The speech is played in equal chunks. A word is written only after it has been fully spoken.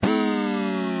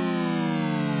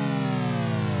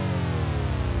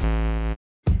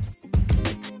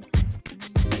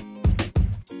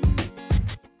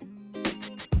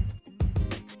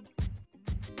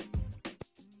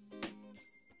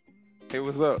Hey,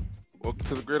 what's up? Welcome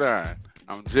to the Gridiron.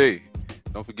 I'm Jay.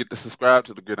 Don't forget to subscribe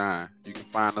to the Gridiron. You can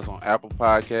find us on Apple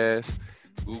Podcasts,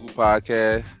 Google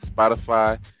Podcasts,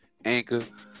 Spotify, Anchor,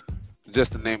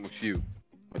 just to name a few.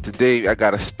 But today I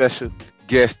got a special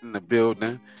guest in the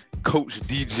building, Coach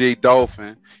DJ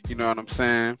Dolphin. You know what I'm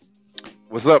saying?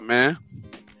 What's up, man?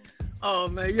 Oh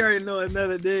man, you already know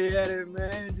another day at it,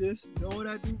 man. Just doing what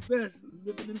I do best,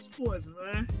 living in sports,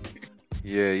 man.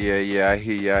 Yeah. I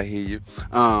hear you.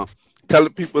 Um, Tell the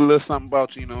people a little something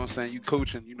about you. You know what I'm saying? You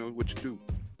coaching. You know what you do.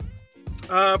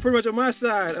 Pretty much on my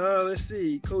side. Let's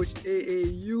see, coach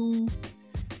AAU,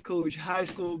 coach high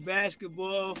school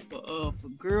basketball for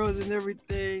girls and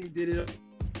everything. Did it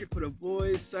for the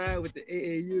boys side with the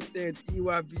AAU thing, the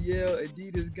EYBL,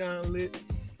 Adidas Gauntlet.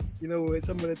 With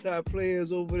some of the top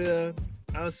players over there.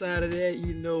 Outside of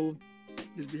that,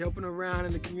 just be helping around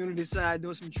in the community side,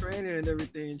 doing some training and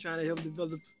everything, trying to help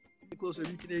develop closer to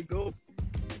reaching their goals.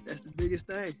 That's the biggest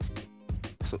thing.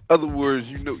 So, other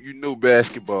words, you know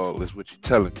basketball is what you're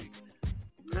telling me.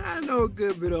 I know a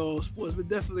good bit of all sports, but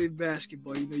definitely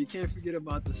basketball. You can't forget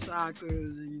about the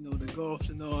soccers and the golfs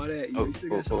and all that. You still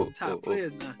got some of the top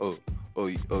players now.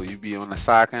 You be on the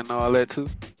soccer and all that too?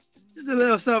 Just a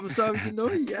little something, something.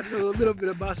 You got to know a little bit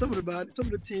about some of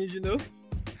the teams.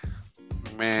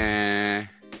 Man,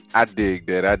 I dig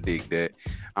that.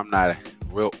 I'm not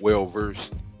real well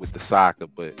versed with the soccer,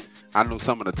 but I know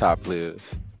some of the top players.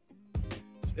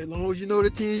 As long as you know the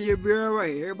team, you'll be all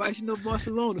right. Everybody should know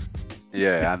Barcelona.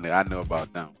 Yeah, I know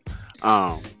about them.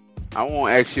 Um, I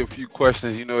want to ask you a few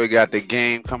questions. You know, we got the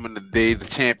game coming today, the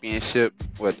championship.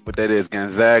 What that is,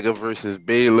 Gonzaga versus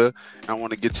Baylor. I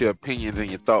want to get your opinions and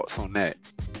your thoughts on that.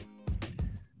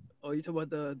 Oh, you talk about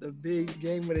the big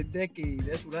game of the decade.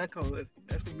 That's what I call it.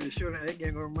 That's gonna be the showdown. That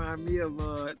game gonna remind me of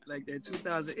like that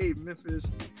 2008 Memphis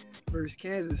versus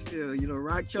Kansas field.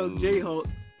 Rock Chalk Jayhawk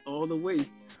all the way.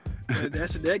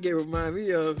 That's what that game remind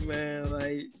me of, man.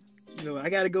 Like, I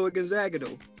gotta go with Gonzaga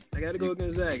though. I gotta go with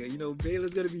Gonzaga.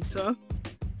 Baylor's gonna be tough.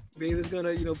 Baylor's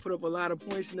gonna put up a lot of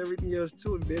points and everything else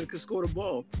too, and Baylor can score the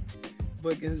ball.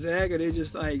 But Gonzaga, they're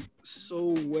just like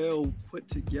so well put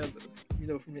together.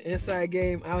 From the inside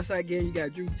game, outside game, you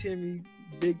got Drew Timmy,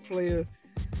 big player,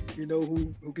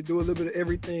 who can do a little bit of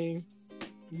everything.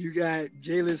 You got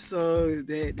Jalen Suggs,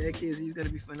 that kid, he's gonna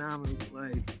be phenomenal.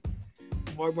 Like,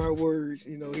 mark my words,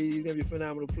 he's gonna be a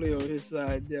phenomenal player on his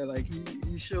side there. Like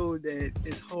he showed that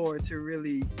it's hard to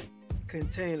really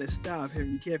contain and stop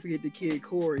him. You can't forget the kid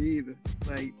Corey either.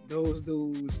 Like those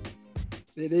dudes,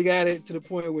 they got it to the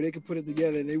point where they can put it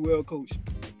together and they well coached.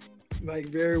 Like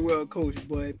very well coached.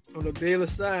 But on the Baylor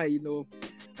side,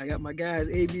 I got my guys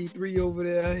AB3 over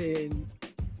there and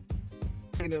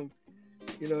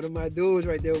they're my dudes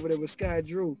right there over there with Sky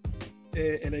Drew.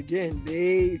 And again,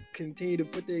 they continue to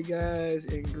put their guys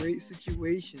in great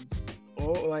situations.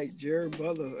 All like Jared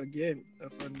Butler, again,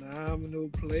 a phenomenal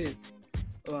player.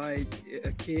 Like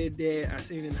a kid that I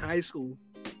seen in high school.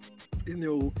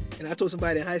 And I told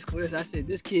somebody in high school this. I said,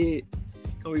 this kid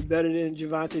gonna be better than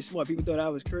Javante Smart. People thought I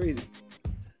was crazy.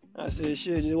 I said,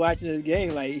 shit, just watching this game,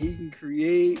 like he can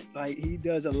create, like he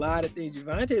does a lot of things.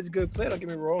 Javante is a good player, don't get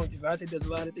me wrong. Javante does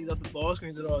a lot of things off the ball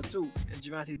screens and all too. And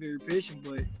Javante's very patient,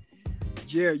 but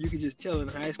Jared, you can just tell in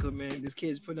high school, man, this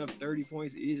kid's putting up 30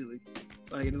 points easily.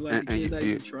 Like, it's like the kid's not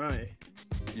even trying.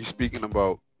 You speaking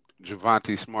about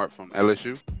Javante Smart from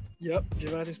LSU? Yep,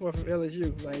 Javante Smart from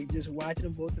LSU. Like, just watching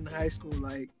them both in high school,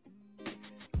 like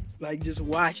just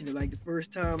watching it. Like, the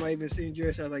first time I even seen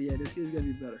Jared, I was like, yeah, this kid's gonna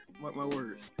be better. Mark my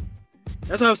words.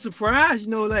 That's why I was surprised,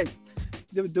 like,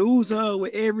 the dudes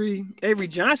with Avery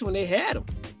Johnson when they had him.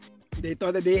 They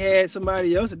thought that they had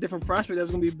somebody else, a different prospect that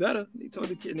was gonna be better. They told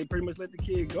the kid, and they pretty much let the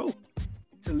kid go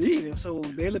to leave him. So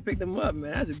Baylor picked him up,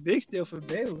 man. That's a big steal for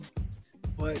Baylor.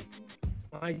 But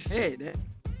like I said, that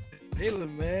Baylor,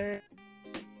 man,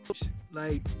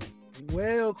 like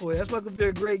well cool. That's why it's gonna be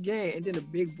a great game. And then the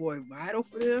big boy Vital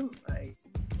for them, like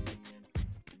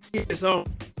it's on.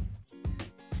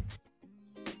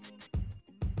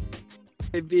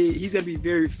 He's gonna be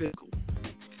very physical.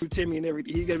 Timmy and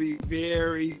everything. He's gonna be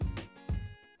very.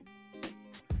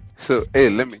 So, hey,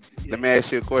 let me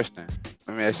ask you a question.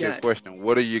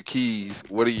 What are your keys?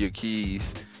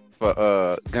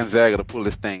 For Gonzaga to pull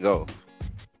this thing off?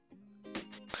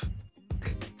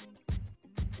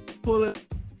 Pull it.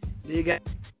 They got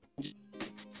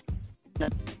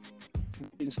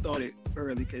getting started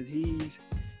early because he's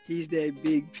that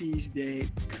big piece that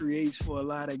creates for a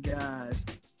lot of guys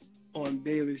on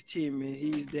Baylor's team, and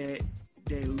he's that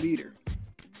leader.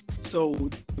 So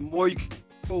the more you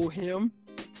control him,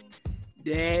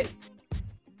 that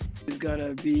is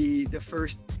gonna be the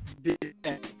first big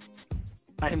step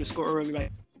him to score early,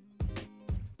 like,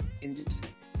 and just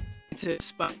into the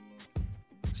spot.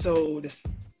 So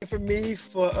for me,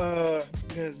 for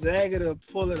Gonzaga to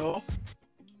pull it off,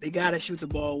 they gotta shoot the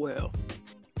ball well.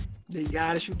 They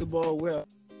gotta shoot the ball well.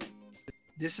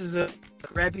 This is a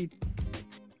crappy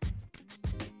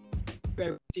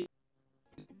team.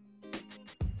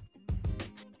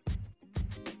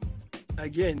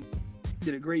 Again,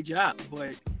 did a great job,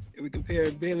 but if we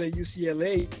compare Baylor and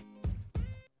UCLA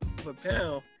per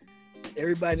pound,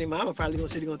 everybody in their mama probably gonna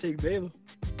say they're gonna take Baylor.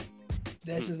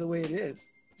 That's just the way it is.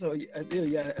 So I feel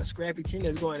you got a scrappy team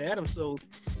that's going at them. So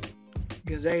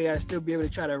Gonzaga got to still be able to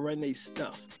try to run their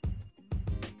stuff.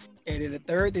 And then the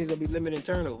third thing is gonna be limiting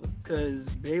turnovers, because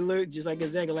Baylor, just like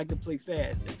Gonzaga, like to play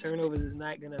fast, and turnovers is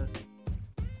not gonna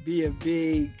be a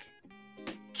big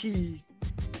key,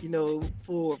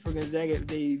 for Gonzaga if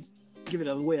they give it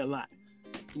away a lot.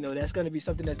 That's gonna be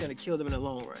something that's gonna kill them in the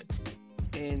long run.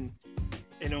 And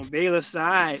on Baylor's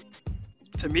side,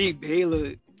 to me,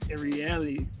 Baylor, in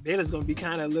reality, Baylor's going to be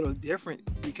kind of a little different,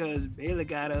 because Baylor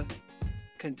got to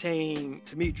contain,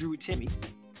 to me, Drew Timme.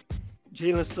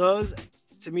 Jalen Suggs,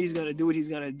 to me, is going to do what he's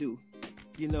going to do.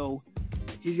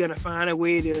 He's going to find a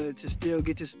way to still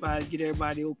get to spots, get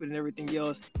everybody open and everything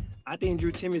else. I think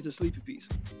Drew Timme is the sleeper piece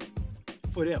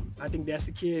for them. I think that's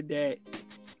the kid that,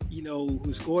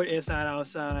 who scored inside,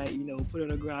 outside, put on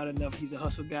the ground enough. He's a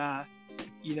hustle guy.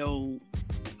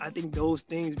 I think those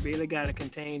things, Baylor got to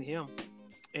contain him.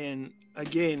 And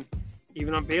again,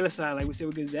 even on Baylor's side, like we said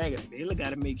with Gonzaga, Baylor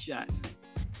got to make shots.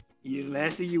 The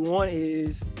last thing you want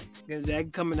is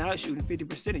Gonzaga coming out shooting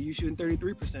 50% and you shooting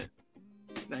 33%.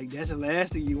 Like, that's the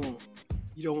last thing you want.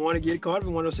 You don't want to get caught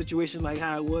in one of those situations like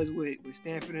how it was with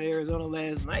Stanford and Arizona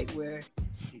last night, where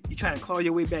you try to claw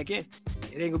your way back in.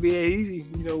 It ain't gonna be that easy,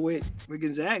 with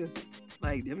Gonzaga.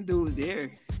 Like, them dudes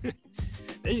there,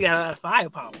 they got a lot of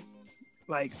firepower.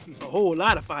 Like, a whole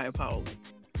lot of firepower.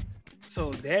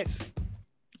 So that's,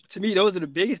 to me, those are the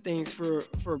biggest things for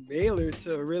Baylor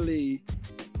to really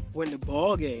win the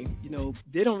ball game.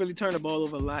 They don't really turn the ball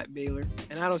over a lot, Baylor,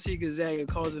 and I don't see Gonzaga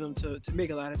causing them to make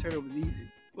a lot of turnovers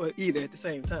either at the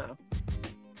same time.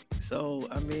 So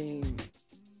I mean,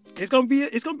 it's gonna be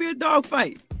a dog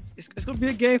fight. It's gonna be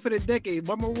a game for the decade.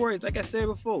 One more words, like I said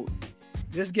before,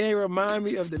 this game remind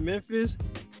me of the Memphis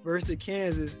versus the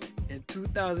Kansas in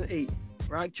 2008.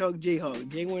 Rock Chalk Jayhawk,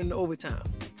 game went into overtime.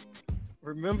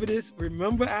 Remember this?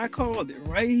 Remember I called it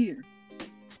right here.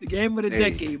 The game of the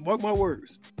decade. Mark my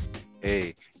words.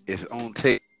 Hey, it's on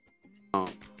tape.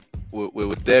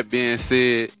 With that being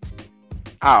said,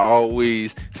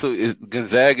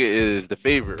 Gonzaga is the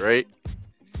favorite, right?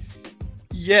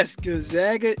 Yes,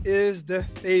 Gonzaga is the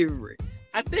favorite.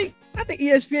 I think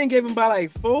ESPN gave him by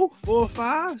like 4 or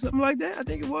 5, something like that. I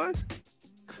think it was.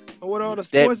 Or what all the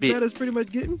sports bettors pretty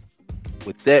much getting.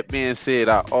 With that being said,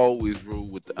 I always rule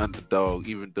with the underdog,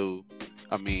 even though,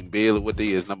 Baylor, what they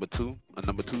is, number 2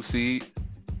 seed?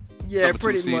 Yeah,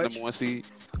 pretty much. Number 1 seed.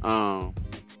 Not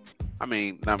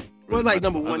really like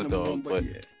number one, but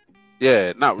yeah.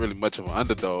 Yeah, not really much of an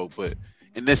underdog, but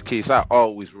in this case, I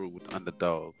always rule with the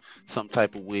underdog. Some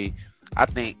type of way. I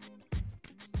think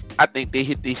they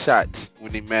hit their shots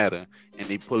when they matter, and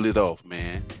they pull it off,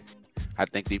 man. I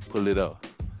think they pull it off.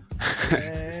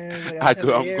 Man, I'm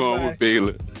going with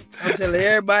Baylor. I'm telling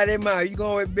everybody, you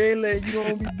going with Baylor, you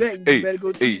going to be betting. You better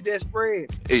go teach that spread.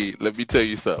 Hey, let me tell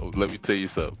you something.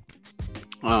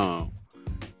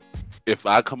 If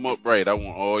I come up right, I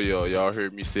want all y'all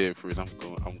heard me say it first. I'm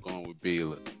going with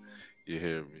Baylor. You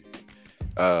hear me?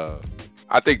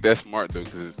 I think that's smart though,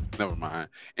 because never mind.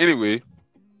 Anyway,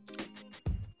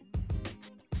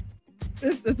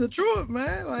 it's the truth,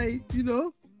 man. Like,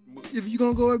 if you're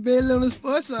going to go with Baylor on the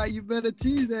sports side, you better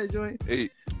tease that joint. Hey,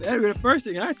 that'd be the first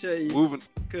thing I tell you. Moving.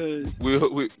 Because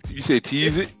you say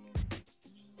tease it?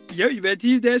 Yo, you better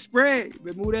tease that spread. You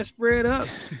better move that spread up.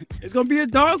 It's going to be a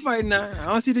dogfight now. I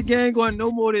don't see the game going no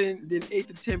more than 8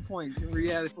 to 10 points in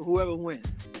reality for whoever wins.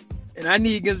 And I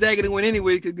need Gonzaga to win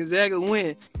anyway, because Gonzaga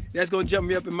win. That's going to jump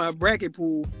me up in my bracket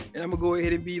pool, and I'm going to go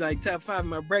ahead and be like top 5 in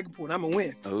my bracket pool, and I'm going to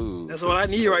win. Oh, that's all I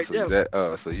need right there.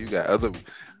 So you got other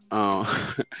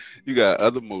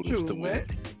motives to win.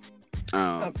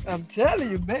 I'm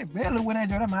telling you, Baylor win that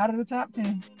joint, I'm out of the top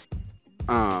 10.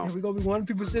 And we're going to be one of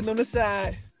the people sitting on the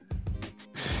side.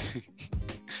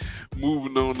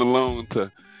 Moving on along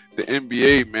to the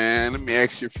NBA, man. Let me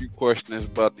ask you a few questions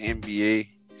about the NBA.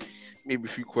 Maybe a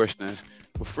few questions.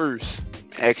 But first, let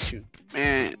me ask you,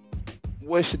 man,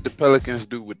 what should the Pelicans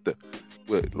do with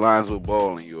Lonzo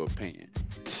Ball, in your opinion?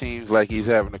 Seems like he's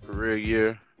having a career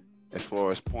year as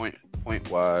far as point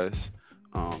wise.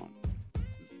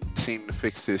 Seem to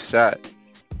fix his shot.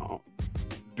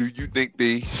 Do you think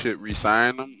they should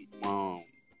resign him?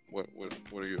 What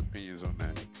are your opinions on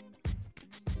that?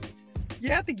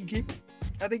 Yeah, I think you keep him.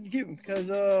 I think you keep him because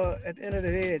at the end of the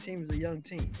day, the team is a young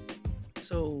team.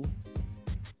 So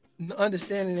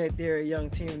understanding that they're a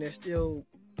young team and they're still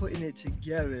putting it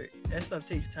together, that stuff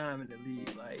takes time in the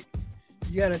league. Like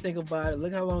you got to think about it.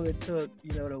 Look how long it took,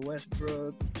 the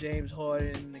Westbrook, James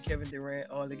Harden, the Kevin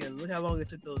Durant all together. Look how long it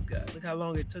took those guys. Look how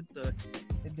long it took the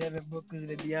Devin Bookers and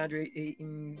the DeAndre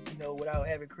Ayton, without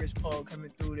having Chris Paul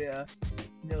coming through there.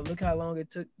 Look how long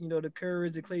it took, the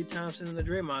Currys, the Klay Thompson, and the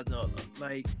Draymonds and all of them.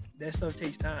 Like, that stuff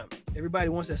takes time. Everybody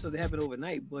wants that stuff to happen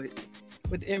overnight, but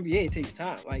with the NBA, it takes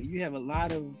time. Like, you have a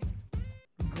lot of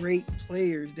great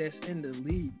players that's in the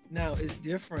league. Now, it's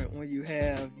different when you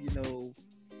have,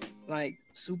 like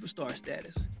superstar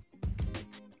status.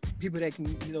 People that can,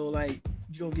 like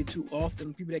you don't get too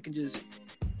often. People that can just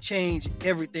change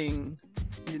everything,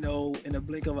 in a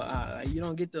blink of an eye. Like, you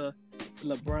don't get the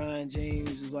LeBron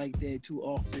James is like that too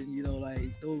often.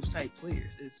 Like those type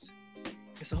players.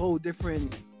 It's a whole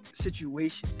different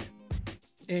situation.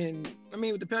 And I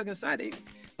mean, with the Pelicans side, they,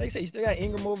 like I say, you still got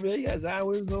Ingram over there. You got Zion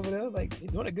Williams over there. Like they're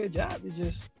doing a good job.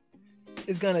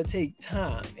 It's gonna take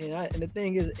time, and the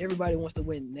thing is, everybody wants to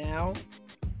win now,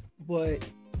 but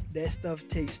that stuff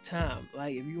takes time.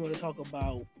 Like if you want to talk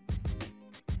about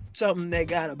something that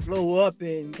gotta blow up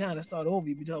and kind of start over,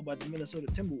 you be talking about the Minnesota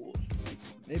Timberwolves.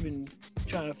 They've been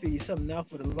trying to figure something out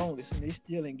for the longest, and they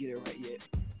still didn't get it right yet.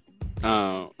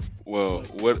 Well,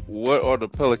 what are the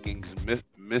Pelicans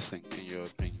missing in your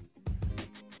opinion?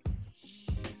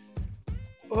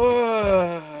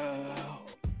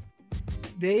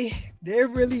 They're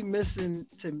really missing,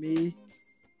 to me,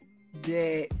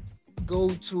 that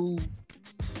go-to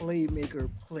playmaker.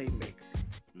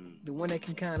 The one that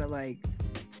can kind of like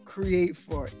create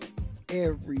for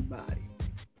everybody,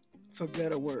 for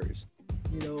better words.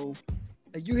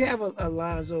 Like you have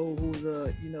Alonzo, who's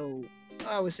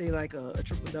I would say like a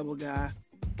triple-double guy,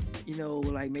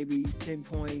 like maybe 10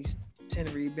 points, 10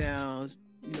 rebounds,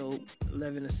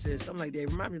 11 assists, something like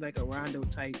that. Remind me like a Rondo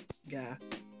type guy.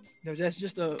 That's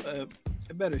just a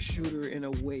better shooter in a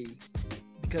way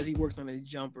because he works on his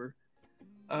jumper.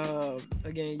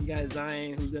 Again, you got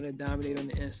Zion, who's going to dominate on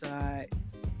the inside.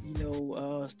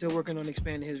 Still working on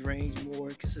expanding his range more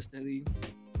consistently.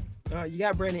 You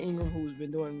got Brandon Ingram, who's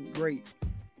been doing great.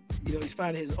 He's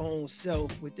finding his own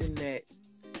self within that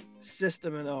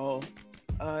system and all.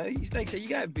 Like I said, you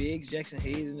got bigs, Jackson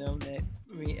Hayes and them that,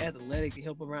 athletic to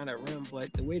help around that rim,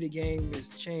 but the way the game is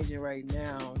changing right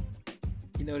now,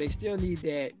 they still need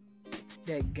that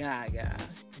guy,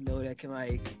 that can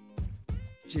like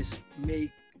just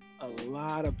make a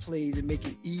lot of plays and make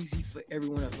it easy for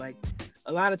everyone else. Like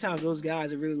a lot of times those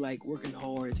guys are really like working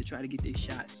hard to try to get their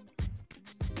shots.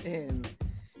 And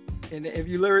if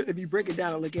you break it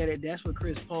down and look at it, that's what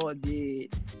Chris Paul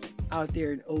did out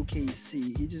there in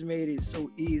OKC. He just made it so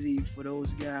easy for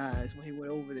those guys when he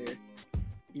went over there.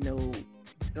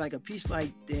 Like a piece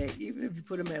like that, even if you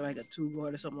put him at like a 2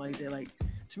 guard or something like that, like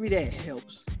to me that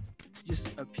helps. Just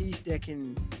a piece that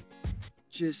can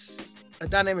just a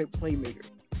dynamic playmaker.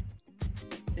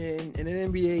 And in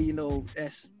an NBA,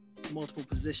 that's multiple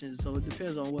positions, so it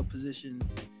depends on what position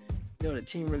the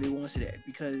team really wants it at,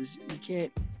 because you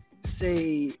can't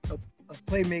say a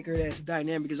playmaker that's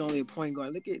dynamic is only a point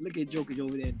guard. Look at Jokic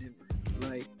over there in Denver.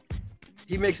 Like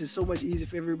he makes it so much easier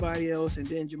for everybody else, and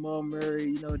then Jamal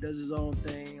Murray, does his own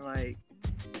thing. Like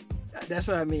that's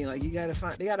what I mean. Like they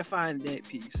gotta find that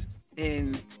piece.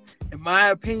 And in my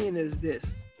opinion is this.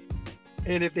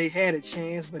 And if they had a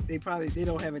chance, but they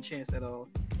don't have a chance at all.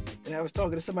 And I was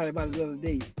talking to somebody about this the other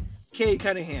day. Cade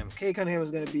Cunningham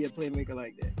is going to be a playmaker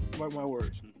like that. Mark my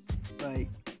words. Like,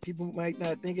 people might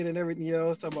not think it and everything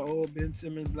else. Talking about, Ben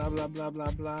Simmons, blah, blah, blah,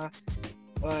 blah, blah.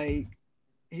 Like,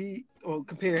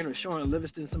 comparing him to Sean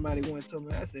Livingston, somebody once told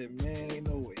me. I said, man, ain't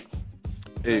no way.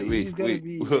 Hey, like, he's gonna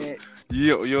be that.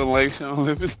 You don't like Sean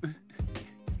Livingston?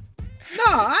 No,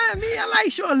 I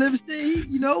like Sean Livingston.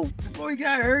 He, before he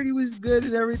got hurt, he was good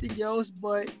and everything else.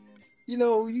 But, you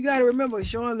got to remember,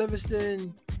 Sean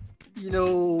Livingston,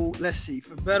 let's see,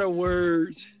 for better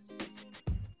words,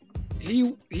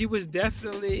 he was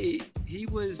definitely,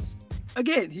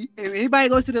 again, if anybody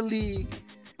goes to the league,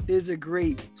 is a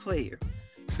great player.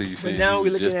 So you saying now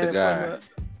we're looking at it guy.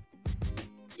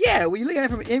 When you look at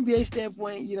it from an NBA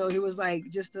standpoint, he was like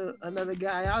just another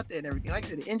guy out there and everything. Like I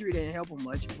said, the injury didn't help him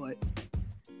much, but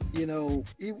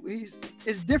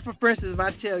it's different. For instance, if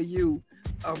I tell you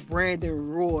a Brandon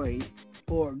Roy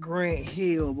or Grant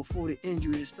Hill before the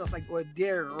injury and stuff like, or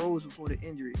Derrick Rose before the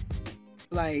injury,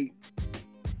 like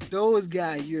those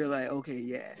guys, you're like, okay,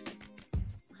 yeah,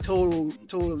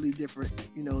 totally different,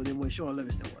 than what Sean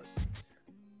Livingston was.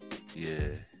 Yeah.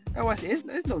 That's why I say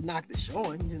it's no knock to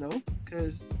Sean,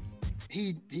 because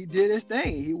he did his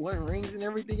thing. He won rings and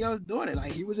everything else doing it.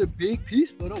 Like he was a big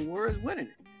piece for the Warriors winning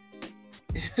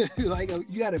it.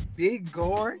 You got a big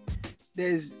guard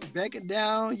that's backing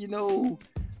down,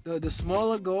 the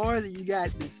smaller guards, and you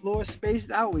got the floor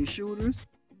spaced out with shooters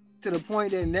to the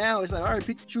point that now it's like, all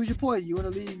right, choose your point. You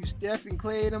want to leave Steph and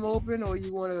Clay them open, or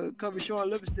you want to cover Sean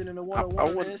Livingston in the one-on-one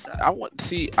on the inside?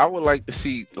 I would like to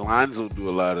see Lonzo do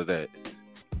a lot of that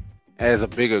as a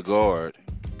bigger guard.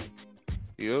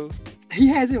 He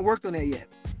hasn't worked on that yet.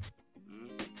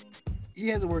 He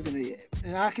hasn't worked on it yet,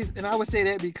 and I would say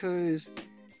that because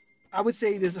I would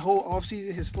say this whole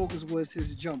offseason his focus was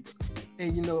his jumper,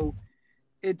 and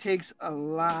it takes a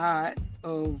lot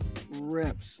of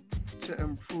reps to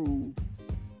improve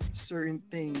certain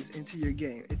things into your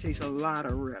game. It takes a lot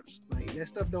of reps. Like that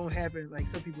stuff don't happen like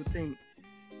some people think,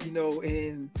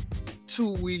 in 2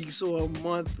 weeks or a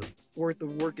month worth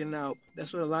of working out.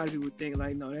 That's what a lot of people think.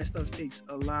 Like, no, that stuff takes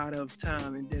a lot of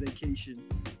time and dedication.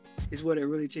 Is what it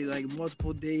really takes. Like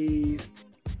multiple days,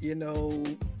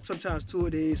 sometimes 2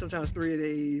 days, sometimes 3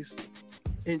 days,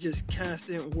 and just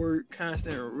constant work,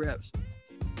 constant reps.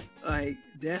 Like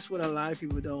that's what a lot of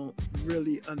people don't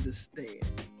really understand.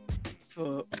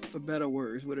 For better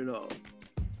words, with it all.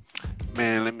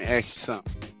 Man, let me ask you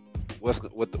something.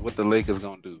 What the Lakers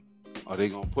gonna do? Are they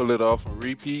gonna pull it off and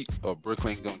repeat, or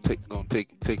Brooklyn gonna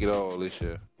take it all this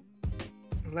year?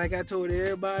 Like I told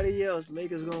everybody else,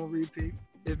 Lakers gonna repeat.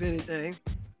 If anything,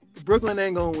 Brooklyn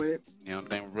ain't gonna win it. You don't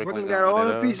think Brooklyn got all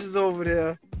the pieces over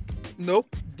there?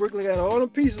 Nope. Brooklyn got all the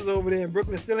pieces over there, and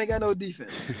Brooklyn still ain't got no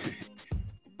defense.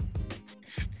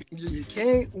 You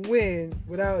can't win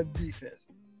without defense.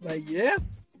 Like, yeah.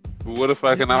 But what if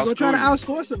I can outscore? You're gonna try to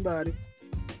outscore somebody.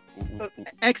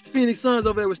 Ex Phoenix Suns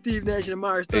over there with Steve Nash and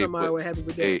Amari Stoudemire. What happened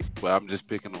with that? Hey, but I'm just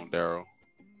picking on Darrell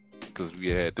because we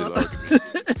had this argument.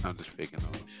 I'm just picking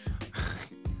on him.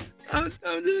 I'm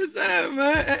just saying,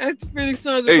 man. Ex Phoenix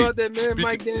Suns about that man,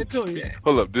 Mike D'Antoni.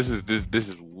 Hold up, this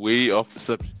is way off the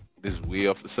subject. This is way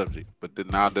off the subject. But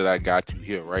now that I got you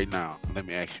here right now, let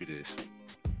me ask you this.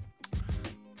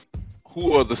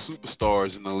 Who are the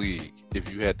superstars in the league? If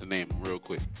you had to name them real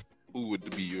quick, who would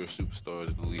be your superstars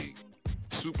in the league?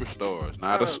 Superstars,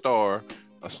 not a star,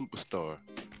 a superstar.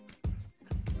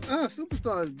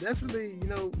 Superstars, definitely,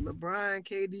 LeBron,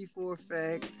 KD for a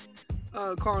fact.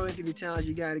 Karl Anthony Towns,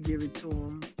 you got to give it to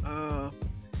him.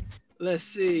 Let's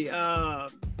see.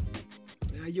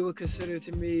 You would consider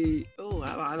to me,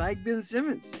 I like Ben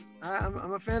Simmons.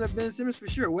 I'm a fan of Ben Simmons for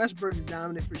sure. Westbrook is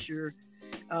dominant for sure.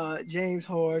 James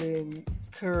Harden,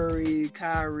 Curry,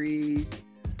 Kyrie.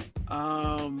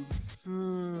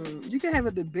 You can have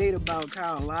a debate about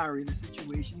Kyle Lowry in the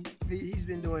situation. He's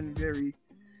been doing very,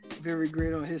 very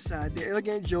great on his side there.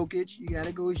 Again, Jokic, you got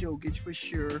to go Jokic for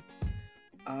sure.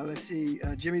 Let's see,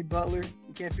 Jimmy Butler.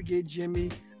 You can't forget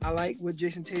Jimmy. I like what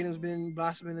Jason Tatum's been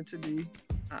blossoming into be.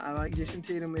 I like Jason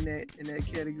Tatum in that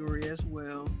category as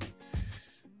well.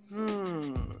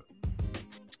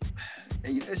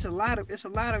 It's a lot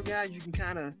of guys you can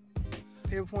kind of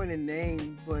pinpoint and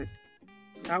name, but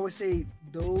I would say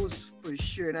those for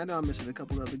sure. And I know I'm missing a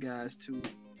couple other guys too.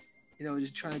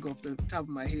 Just trying to go off the top of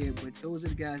my head, but those are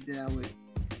the guys that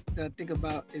I think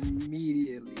about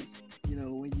immediately.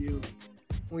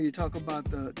 When you talk about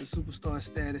the superstar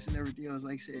status and everything else.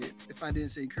 Like I said, if I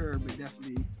didn't say Curry, but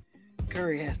definitely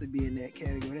Curry has to be in that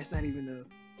category. That's not even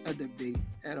a debate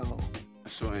at all.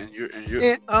 So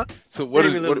so what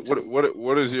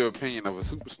is your opinion of a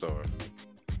superstar?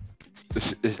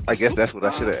 I guess that's what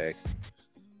I should have asked.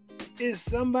 Is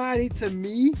somebody to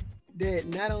me that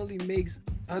not only makes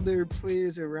other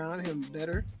players around him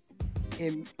better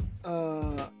and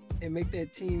make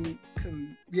that team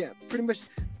pretty much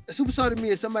a superstar to me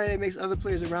is somebody that makes other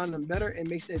players around them better and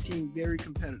makes that team very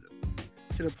competitive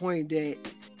to the point that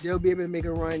they'll be able to make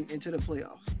a run into the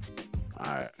playoffs.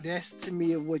 All right. That's to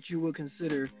me of what you would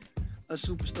consider a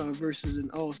superstar versus an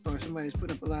all-star. Somebody's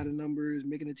putting up a lot of numbers,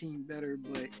 making the team better,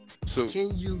 but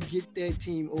can you get that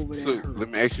team over that hurdle? Let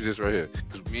me ask you this right here,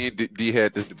 because me and D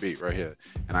had this debate right here,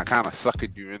 and I kind of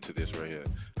suckered you into this right here.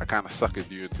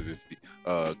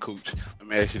 Coach. Let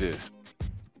me ask you this.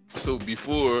 So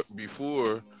before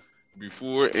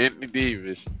Anthony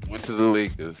Davis went to the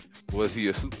Lakers, was he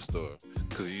a superstar?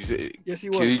 Because you said yes, he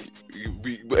was.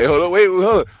 Hold on, hold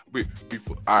on.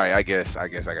 Before, all right, I guess I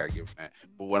gotta give him that.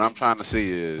 But what I'm trying to say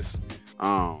is,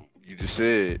 you just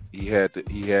said he had to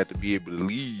be able to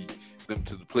lead them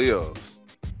to the playoffs.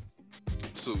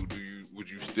 So would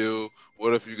you still?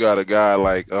 What if you got a guy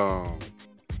like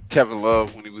Kevin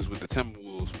Love when he was with the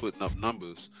Timberwolves? was putting up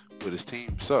numbers, but his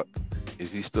team sucked.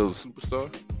 Is he still a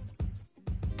superstar?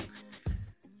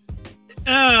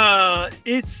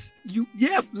 It's you.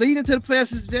 Yeah, leading to the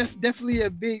playoffs is definitely a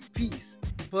big piece,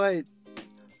 but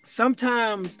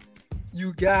sometimes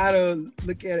you gotta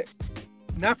look at it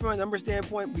not from a number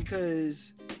standpoint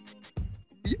because,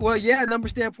 well, yeah, number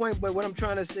standpoint, but what I'm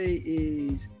trying to say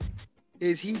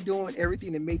is he doing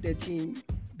everything to make that team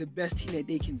the best team that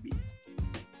they can be?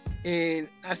 And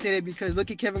I say that because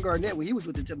look at Kevin Garnett when he was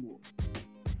with the Timberwolves.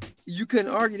 You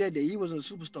couldn't argue that day. He wasn't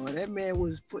a superstar. That man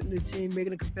was putting the team,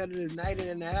 making a competitive night in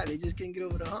and night out. They just couldn't get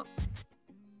over the hump.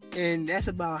 And that's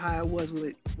about how it was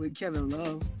with Kevin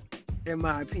Love, in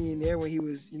my opinion, there when he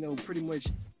was, pretty much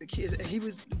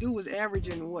the dude was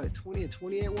averaging what, 20 and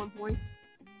 20 at one point?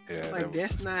 Yeah, like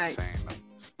that's not insane.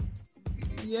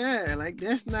 yeah, like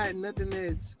that's not nothing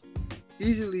that's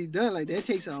easily done. Like that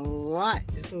takes a lot.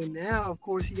 And so now of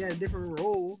course he got a different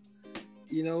role,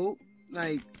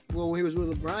 like when he was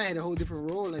with LeBron, he had a whole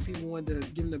different role. Like people wanted to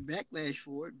give him the backlash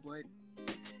for it, but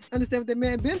understand what that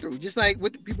man been through. Just like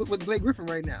with people with Blake Griffin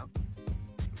right now.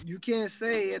 You can't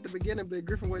say at the beginning Blake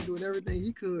Griffin wasn't doing everything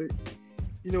he could,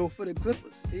 for the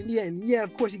Clippers. And yeah,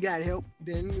 of course he got help.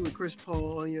 Then with Chris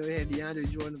Paul, they had DeAndre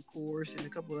Jordan, of course, and a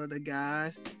couple other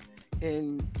guys.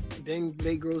 And then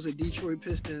Blake goes to Detroit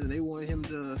Pistons, and they want him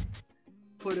to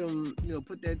put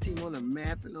that team on the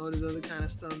map and all this other kind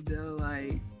of stuff. They're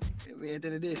like, at the end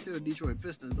of the day, it's still Detroit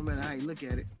Pistons, no matter how you look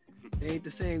at it. They ain't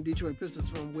the same Detroit Pistons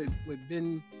from with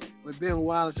Ben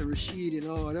Wallace and Rasheed and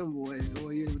all them boys,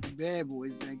 or even with the bad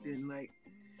boys back then. Like,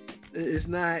 it's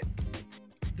not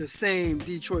the same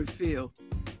Detroit feel.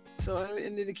 So,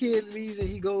 and then the kid leaves and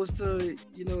he goes to,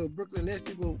 Brooklyn Nets.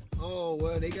 People, oh,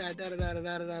 well, they got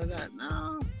da-da-da-da-da-da-da-da.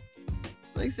 No.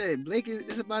 Like I said, Blake,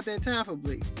 it's about that time for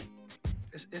Blake.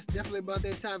 It's definitely about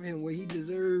that time for him where he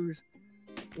deserves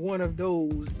one of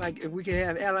those. Like, if we could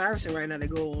have Allen Iverson right now to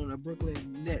go on the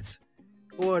Brooklyn Nets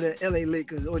or the LA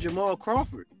Lakers or Jamal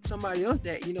Crawford, somebody else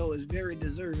that, is very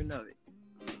deserving of it.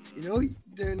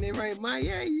 Then they right mind,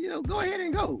 go ahead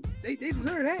and go. They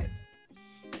deserve that.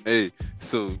 Hey,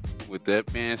 so with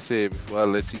that being said, before I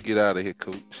let you get out of here,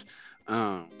 Coach,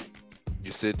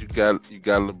 you said you got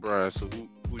LeBron. So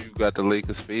who you got the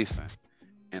Lakers facing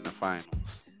in the finals?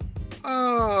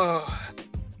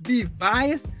 Be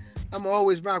biased. I'm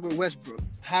always rock with Westbrook.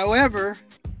 However,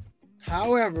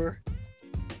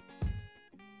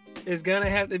 it's gonna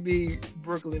have to be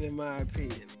Brooklyn in my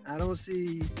opinion. I don't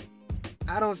see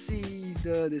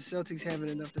the Celtics having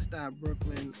enough to stop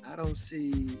Brooklyn. I don't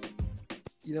see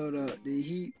the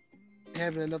Heat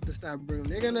having enough to stop Brooklyn.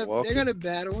 They're gonna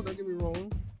battle. Don't get me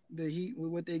wrong. The Heat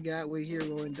with what they got with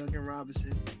Hero and Duncan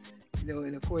Robinson,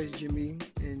 and of course Jimmy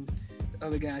and the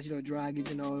other guys,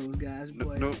 Dragic and all those guys.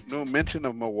 But no mention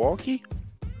of Milwaukee.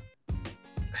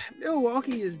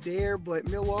 Milwaukee is there, but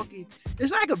Milwaukee,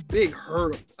 it's like a big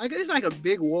hurdle. Like it's like a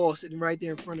big wall sitting right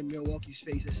there in front of Milwaukee's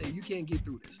face and saying you can't get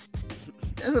through this.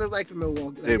 That's what it's like for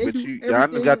Milwaukee. Like, hey, but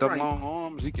Giannis got the long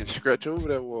arms. He can stretch over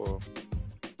that wall.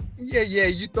 Yeah,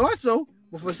 you thought so.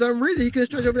 But for some reason, he couldn't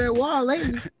stretch over that wall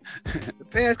lately. The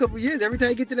past couple of years, every time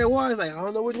he get to that wall, it's like, I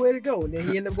don't know which way to go. And then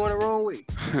he ended up going the wrong way.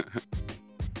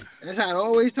 That's how it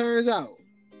always turns out.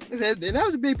 That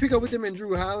was a big pickup with them and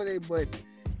Drew Holiday, but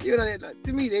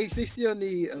to me, they still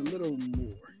need a little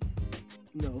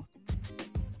more.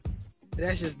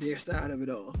 That's just their side of it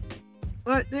all.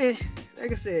 But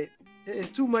like I said, it's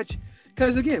too much.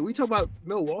 Because again, we talk about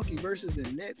Milwaukee versus the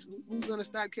Nets. Who's gonna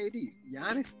stop KD?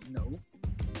 Giannis? No.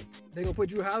 They gonna put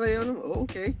Drew Holiday on him? Oh,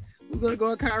 okay. Who's gonna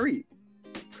guard Kyrie?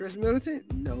 Chris Middleton?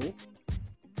 No.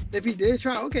 If he did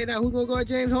try, okay, now who's gonna guard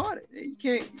James Harden? You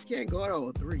can't guard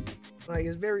all three. Like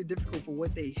it's very difficult for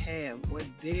what they have, what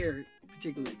their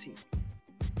particular team.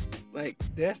 Like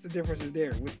that's the differences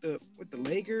there with the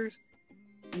Lakers.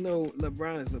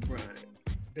 LeBron is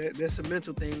LeBron. That's a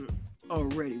mental thing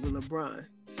already with LeBron.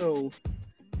 So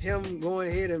him going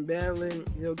ahead and battling,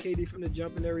 KD from the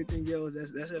jump and everything else,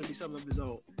 that's gonna be something of his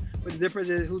own. But the difference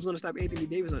is who's gonna stop Anthony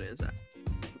Davis on the inside.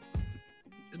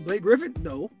 Is Blake Griffin?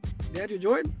 No. DeAndre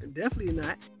Jordan? Definitely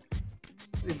not.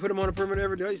 They put him on the perimeter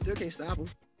every day, you still can't stop him.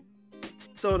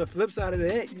 So on the flip side of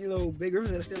that, Blake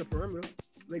Griffin's gonna stay on the perimeter.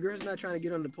 Blake Griffin's not trying to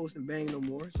get on the post and bang no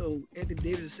more. So Anthony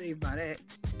Davis is saved by that.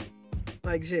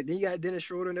 Like I said, then you got Dennis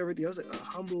Schroeder and everything else, like a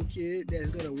humble kid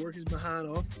that's gonna work his behind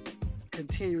off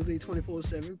continually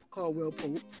 24/7. Caldwell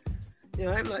Pope.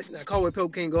 I'm like Caldwell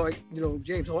Pope can't guard,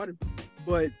 James Harden,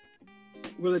 but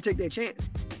will it take that chance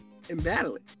and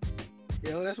battle it?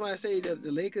 That's why I say that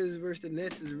the Lakers versus the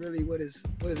Nets is really what it's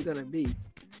gonna be,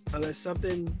 unless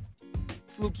something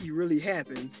fluky really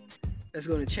happens that's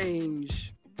gonna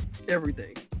change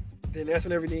everything. then that's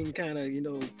when everything kind of,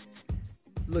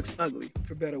 looks ugly,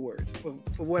 for better words, for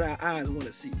what our eyes want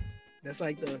to see. That's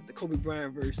like the Kobe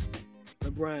Bryant versus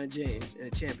LeBron James in a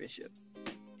championship.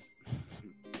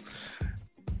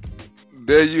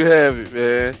 There you have it,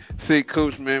 man. Say,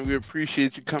 Coach, man, we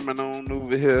appreciate you coming on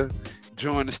over here,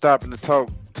 joining, stopping to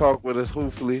talk with us.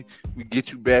 Hopefully, we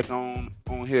get you back on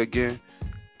here again,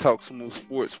 talk some more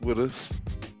sports with us.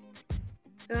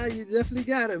 Yeah, you definitely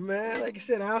got it, man. Like I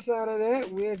said, outside of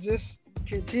that, we'll just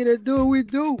continue to do what we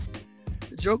do.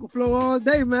 The joke will flow all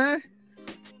day, man.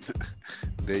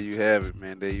 There you have it,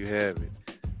 man. There you have it.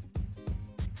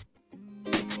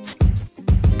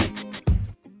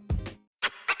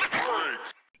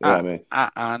 Yeah, man. I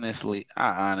honestly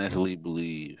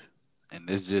believe, and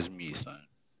it's just me, son.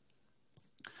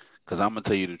 Because I'm gonna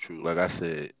tell you the truth. Like I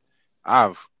said,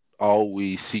 I've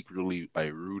always secretly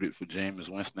rooted for Jamies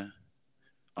Winston.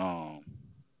 Now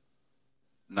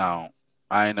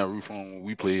I ain't never root for him when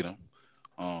we played him.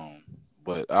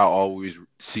 But I always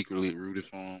secretly rooted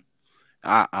for him.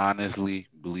 I honestly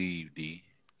believe,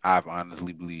 I've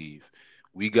honestly believe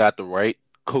we got the right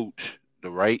coach, the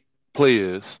right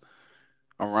players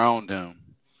around him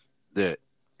that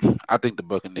I think the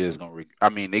Buccaneers gonna. I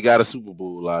mean, they got a Super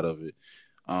Bowl out of it.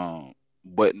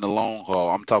 But in the long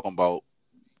haul, I'm talking about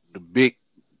the big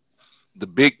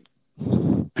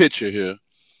picture here.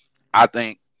 I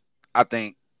think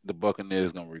the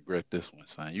Buccaneers gonna regret this one,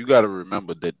 son. You got to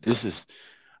remember that this is.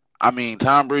 I mean,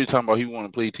 Tom Brady talking about he want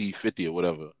to play till he's 50 or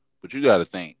whatever, but you got to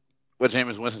think. What,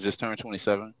 Jamies Winston just turned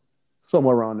 27?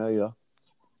 Somewhere around there, yeah.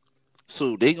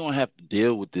 So they gonna have to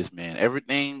deal with this, man. If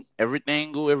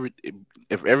everything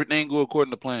go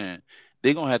according to plan,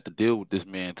 they gonna have to deal with this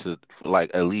man for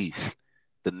at least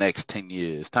the next 10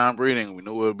 years. Tom Brady ain't we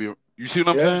know where it'll be. You see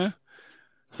what I'm saying?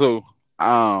 So,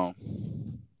 I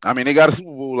mean, they got a Super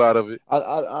Bowl out of it.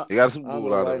 They got a Super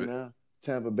Bowl out of it. Now,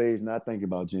 Tampa Bay is not thinking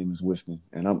about Jamies Winston,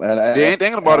 and they ain't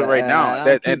thinking about it right now.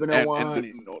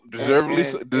 Deservedly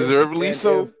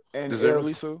so.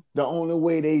 The only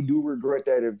way they do regret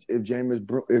that if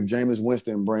Jamies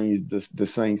Winston brings the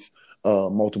Saints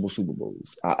multiple Super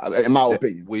Bowls, in my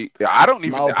opinion. I don't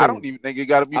even think it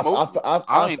got to be multiple. I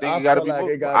don't even think it got to be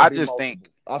multiple.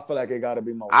 I feel like it got to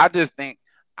be multiple. I just think.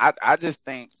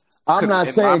 I'm not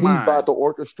saying he's about to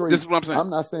orchestrate. This is what I'm saying.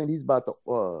 I'm not saying he's about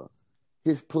to.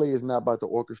 His play is not about to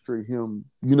orchestrate him.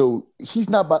 He's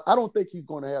not about. I don't think he's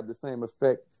going to have the same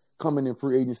effect coming in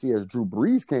free agency as Drew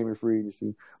Brees came in free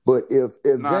agency. But if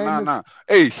James...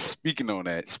 Hey, speaking on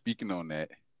that.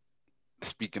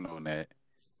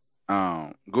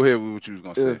 Go ahead with what you was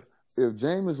gonna say. If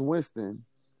Jamies Winston,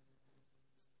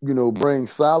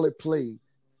 brings solid play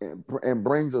and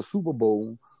brings a Super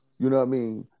Bowl, you know what I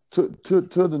mean, to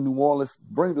the New Orleans,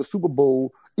 brings a Super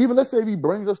Bowl. Even let's say if he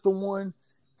brings us to one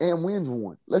and wins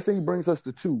one. Let's say he brings us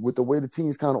to two with the way the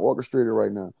team's kind of orchestrated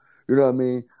right now. You know what I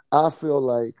mean? I feel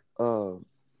like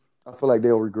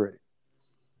they'll regret it.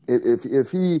 If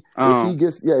he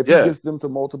gets them to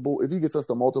multiple, if he gets us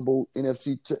to multiple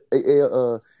NFC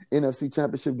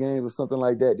championship games or something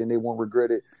like that, then they won't regret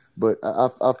it. But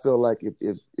I feel like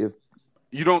if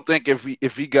you don't think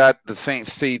if he got the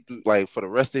Saints for the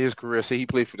rest of his career, say he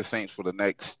played for the Saints for the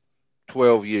next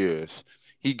 12 years,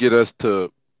 he get us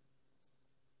to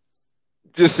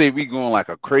just say we going like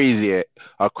a crazy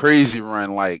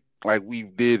run like we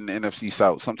did in the NFC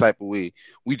South, some type of way.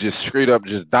 We just straight up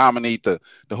just dominate the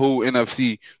whole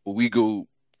NFC, but we go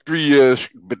 3 years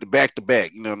back to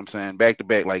back. You know what I'm saying? Back to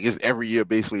back, like it's every year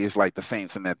basically. It's like the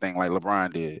Saints in that thing, like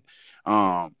LeBron did.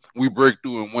 We break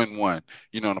through and win one.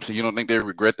 You know what I'm saying? You don't think they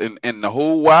regret? And the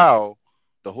whole while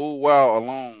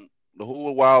alone,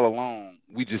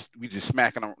 we just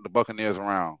smacking the Buccaneers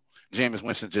around. Jamies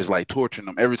Winston just like torturing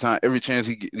them every chance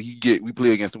he get. We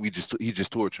play against him. He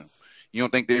just torture him. You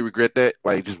don't think they regret that?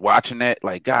 Like just watching that,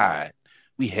 like God,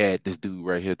 we had this dude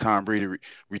right here. Tom Brady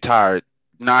retired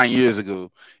 9 years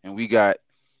ago, and we got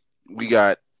Blake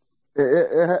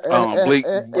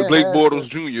Bortles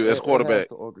Jr. as quarterback. It has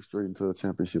to orchestrate into a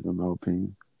championship, in my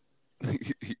opinion.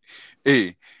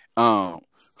 Hey, because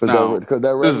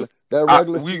that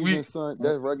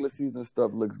regular season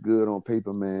stuff looks good on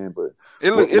paper, man. But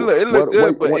it look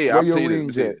good. But hey, where your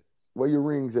rings at? Where your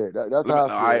rings at? That's how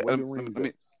I feel. Where your rings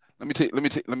at? Let me tell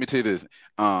you this.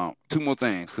 Two more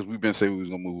things because we've been saying we was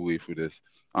gonna move away for this.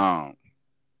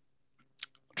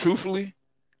 Truthfully,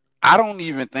 I don't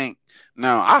even think.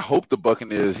 Now, I hope the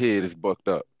Buccaneers' head is bucked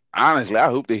up. Honestly, I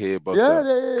hope their head bucked up.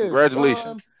 Yeah.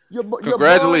 Congratulations.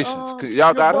 Congratulations.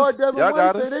 Y'all got us. Y'all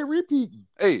got us. They repeating.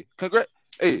 Hey,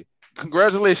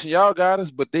 congratulations, y'all got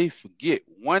us, but they forget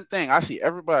one thing. I see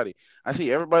everybody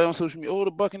on social media. Oh,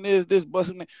 the Buccaneers, this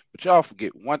busting, but y'all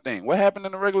forget one thing. What happened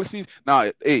in the regular season?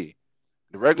 Now, hey,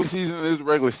 the regular season is the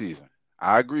regular season.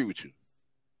 I agree with you,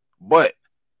 but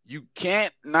you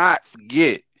can't not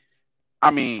forget.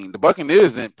 I mean, the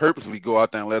Buccaneers didn't purposely go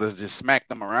out there and let us just smack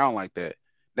them around like that.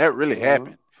 That really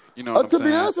happened. You know what I'm To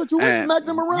be saying? honest with you, we And smacked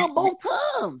them around both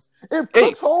times. If hey,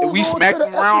 Cooks holds we on to smacked the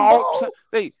them around effing all. ball,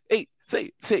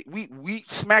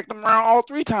 We smacked them around all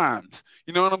 3 times.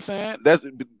 You know what I'm saying? That's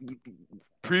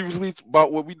previously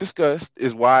about what we discussed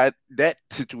is why that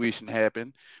situation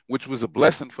happened, which was a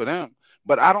blessing for them.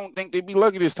 But I don't think they'd be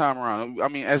lucky this time around. I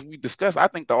mean, as we discussed, I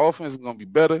think the offense is gonna be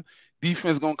better.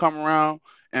 Defense gonna come around,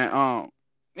 and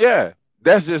yeah,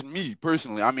 that's just me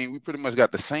personally. I mean, we pretty much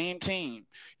got the same team.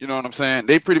 You know what I'm saying?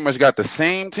 They pretty much got the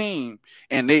same team,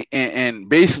 and and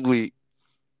basically,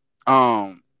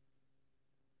 um,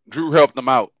 Drew helped them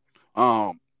out,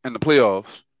 in the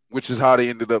playoffs, which is how they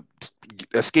ended up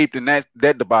escaped in that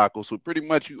debacle. So pretty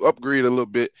much you upgrade a little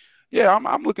bit. Yeah,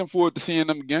 I'm looking forward to seeing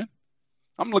them again.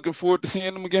 I'm looking forward to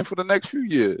seeing them again for the next few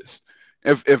years.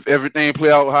 If everything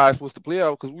play out how it's supposed to play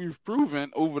out, because we've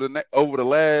proven over the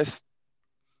last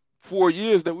 4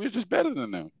 years that we're just better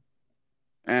than them.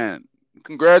 And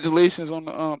congratulations on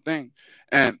the thing.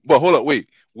 And but hold up, wait,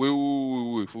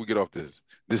 before we get off this.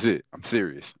 This is it. I'm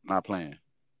serious. I'm not playing.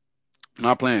 I'm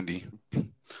not playing, D.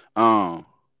 Um,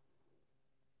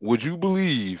 would you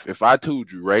believe if I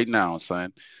told you right now,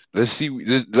 son? Let's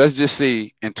just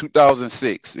say in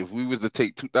 2006, if we was to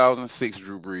take 2006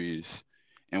 Drew Brees,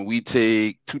 and we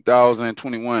take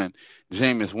 2021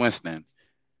 Jameis Winston,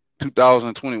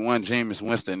 2021 Jameis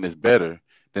Winston is better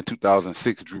than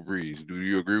 2006 Drew Brees. Do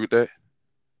you agree with that?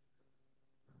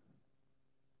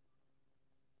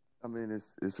 I mean,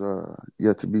 it's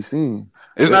yet to be seen.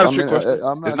 It's not a I trick mean, question.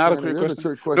 I'm It's not not a saying it trick is a question.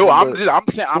 trick No, question, but I'm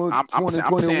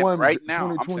saying right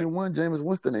now. I'm saying 2021, Jameis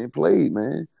Winston ain't played,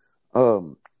 man.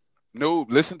 no.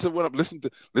 Listen to what I'm listen to.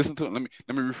 Let me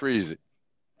rephrase it.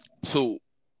 So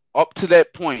up to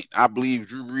that point, I believe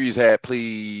Drew Brees had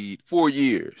played 4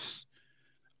 years.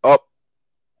 Up,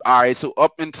 all right. So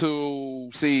up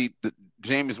until say the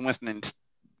Jameis Winston,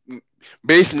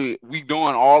 basically we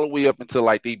doing all the way up until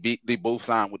like they both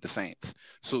signed with the Saints.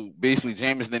 So basically,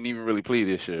 Jameis didn't even really play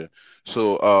this year.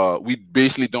 So we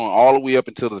basically doing all the way up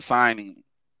until the signing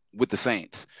with the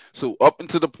Saints. So up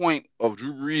until the point of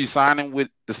Drew Brees signing with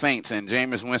the Saints and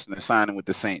Jameis Winston signing with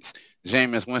the Saints,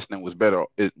 Jameis Winston was better.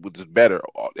 It was better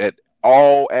at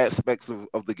all aspects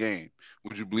of the game.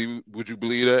 Would you believe? Would you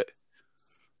believe that?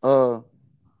 Uh,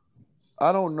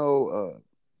 I don't know.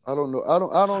 I don't know. I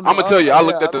don't I'm know. gonna tell you. I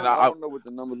looked at I don't know what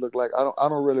the numbers look like. I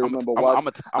don't really remember I'm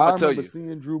watching. I'm I gonna tell remember you.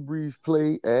 seeing Drew Brees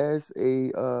play as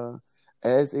a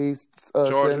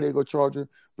San Charger. Diego Charger,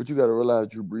 but you got to realize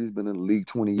Drew Brees been in the league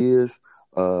 20 years.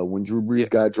 When Drew Yeah, Brees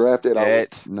got drafted, I was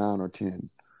that's 9 or 10.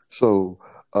 So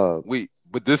wait.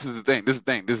 But this is the thing. This is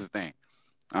the thing.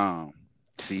 Um,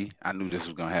 see, I knew this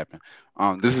was gonna happen.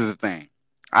 This is the thing.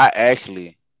 I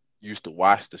actually used to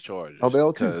watch the of Chargers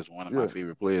LT, because one of my yeah.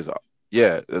 favorite players,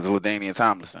 yeah, is LaDainian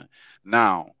Tomlinson.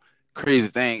 Now, crazy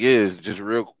thing is, just a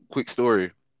real quick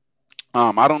story.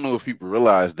 I don't know if people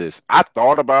realize this. I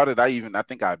thought about it. I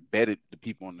think I betted the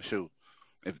people on the show.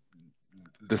 If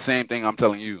the same thing I'm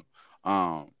telling you.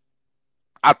 Um,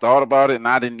 I thought about it and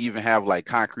I didn't even have like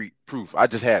concrete proof. I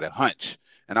just had a hunch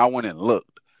and I went and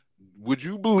looked. Would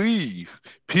you believe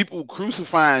people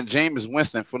crucifying Jameis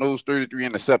Winston for those 33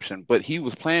 interceptions, but he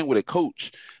was playing with a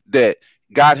coach that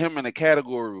got him in a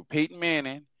category with Peyton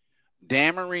Manning,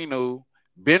 Dan Marino,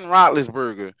 Ben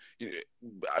Roethlisberger.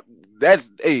 That's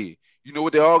hey, you know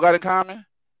what they all got in common?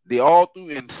 They all threw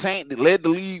insane. They led the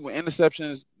league with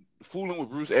interceptions, fooling with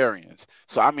Bruce Arians.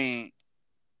 So I mean,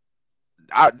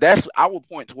 I would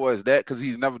point towards that because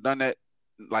he's never done that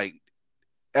like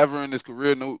ever in his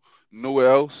career, nowhere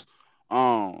else.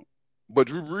 Um, but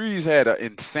Drew Brees had an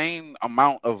insane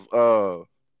amount of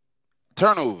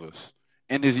turnovers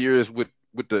in his years with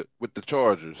the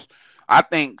Chargers. I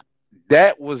think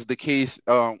that was the case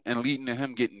and leading to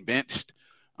him getting benched.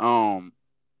 Um,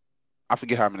 I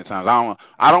forget how many times. I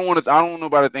don't want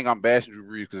nobody to think I'm bashing Drew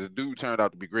Brees because the dude turned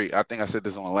out to be great. I think I said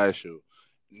this on the last show.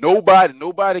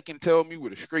 Nobody can tell me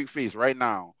with a straight face right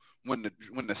now when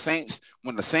the Saints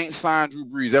signed Drew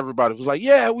Brees, everybody was like,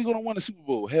 "Yeah, we're gonna win the Super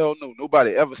Bowl." Hell no,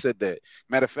 nobody ever said that.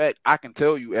 Matter of fact, I can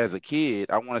tell you as a kid,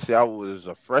 I want to say I was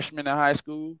a freshman in high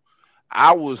school.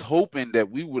 I was hoping that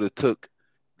we would have took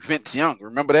Vince Young.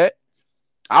 Remember that?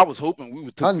 I was hoping we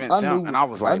would took Vince Young, and I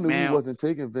was I like, knew we man, wasn't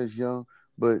taking Vince Young,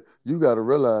 but you got to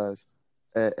realize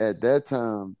at that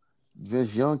time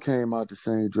Vince Young came out the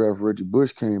same draft Reggie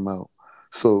Bush came out.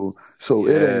 So it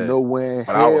ain't Yeah, nowhere in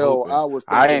but I was hell hoping. I was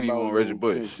I thinking ain't even about want Reggie no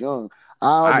Bush. Vince Young.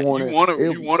 I You wanted want it.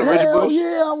 you want a Reggie Hell Bush?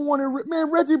 yeah, I wanted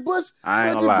man. Reggie Bush. I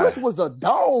ain't gonna Reggie Bush lie. was a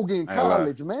dog in I ain't gonna lie.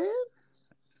 college, man. He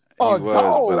A was, but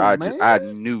dog, man.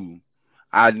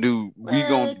 I knew we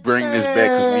gonna bring this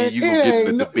back because me and you gonna It get in the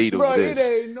ain't no, debate over bro. It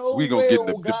this. ain't no We gonna way get in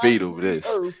the on God's debate over green this.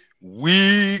 earth.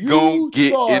 We gonna You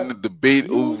get in thought, the debate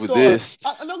over this.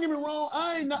 don't get me wrong.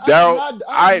 Daryl,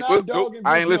 I am not nope, dogging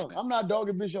I Vince ain't Young. listening. I'm not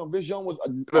dogging Vince Young. Vince Young was a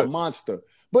Look, monster.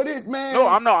 But it, no, man,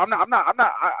 I'm not. I know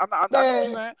what you're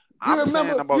man, saying. I'm saying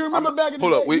you about. remember back in the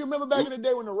Hold up, day? wait. You remember back in the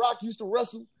day when The Rock used to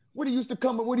wrestle? What he used to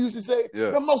come and what he used to say? Yeah.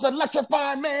 The most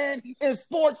electrifying man in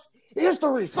sports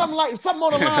history. Something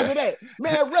on the lines of that.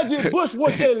 Man, Reggie Bush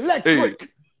was Hey, electric.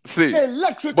 see,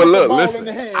 Electric but with the look, ball in listen.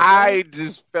 the hand, man. I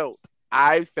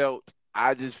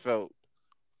just felt.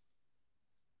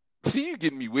 See, you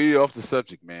getting me way off the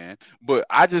subject, man. But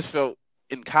I just felt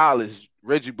in college,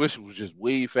 Reggie Bush was just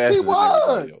way He faster than everybody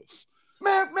was. else.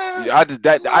 Man, Yeah, I just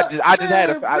had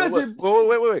man, Reggie.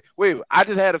 wait. I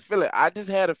just had a feeling. I just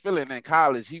had a feeling in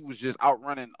college he was just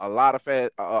outrunning a lot of a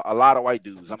lot of white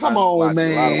dudes. I'm Come not even gonna lie on, to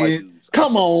you, a lot of white man. dudes.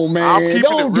 Come on, I'm man. keeping it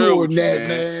Don't real do him with you, that, man.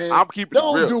 man. I'm keeping it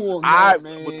Don't real. do him that,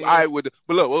 man.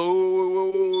 But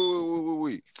look,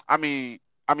 wait. I mean,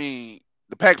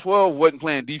 the Pac-12 wasn't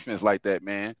playing defense like that,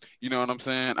 man. You know what I'm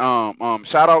saying?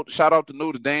 Shout out to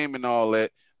Notre Dame and all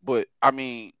that. But I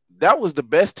mean, that was the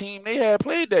best team they had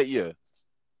played that year.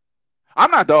 I'm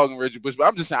not dogging Reggie Bush, but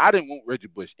I'm just saying I didn't want Reggie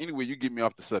Bush. Anyway, you get me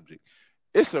off the subject.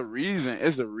 It's a reason.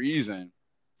 It's a reason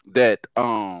that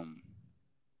the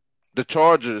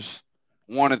Chargers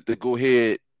wanted to go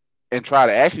ahead and try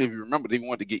to actually, if you remember, they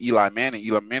wanted to get Eli Manning.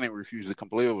 Eli Manning refused to come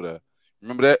play over there.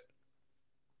 Remember that?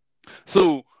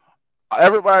 So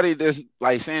everybody that's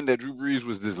like saying that Drew Brees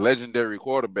was this legendary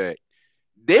quarterback,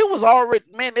 they was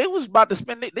about to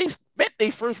spend they spent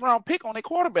their first round pick on their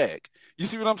quarterback. You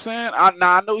see what I'm saying?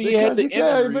 I know he had the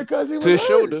injury Because he to was his hurt.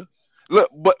 shoulder. Look,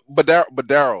 but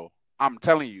Daryl, I'm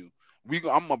telling you,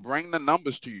 I'm gonna bring the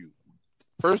numbers to you.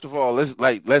 First of all, let's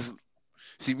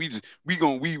see. We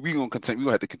gonna continue. We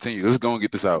gonna have to continue. Let's go and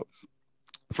get this out.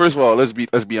 First of all, let's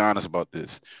be honest about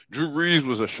this. Drew Brees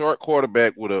was a short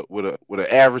quarterback with an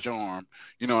average arm.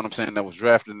 You know what I'm saying? That was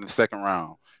drafted in the second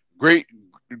round. Great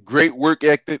work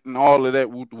ethic and all of that.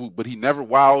 But he never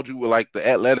wowed you with like the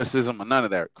athleticism or none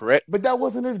of that. Correct? But that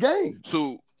wasn't his game.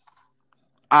 So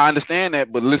I understand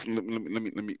that, but listen. Let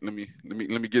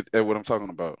me get at what I'm talking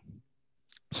about.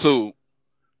 So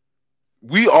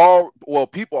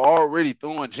people are already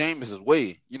throwing James'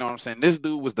 way. You know what I'm saying? This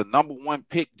dude was the number one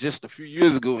pick just a few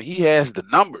years ago, and he has the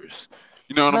numbers.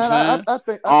 You know what I'm saying?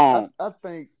 I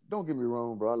think. Don't get me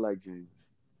wrong, bro. I like James.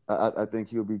 I think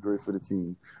he'll be great for the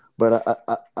team. But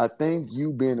I think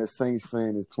you being a Saints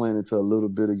fan is playing into a little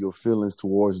bit of your feelings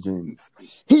towards James.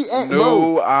 He ain't,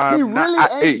 no, bro. I'm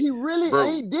not. He really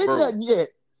ain't did bro, nothing yet.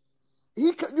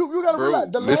 You gotta realize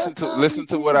bro. the last time we seen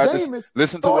Jameis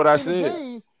Listen to what start I in the said.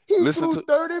 game, he Listen threw to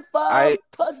 35 I,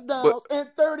 but touchdowns and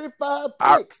 35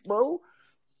 I, picks, bro.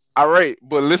 all right,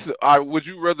 but listen. Would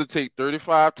you rather take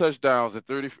 35 touchdowns and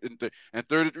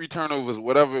 33 turnovers,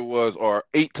 whatever it was, or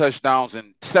 8 touchdowns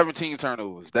and 17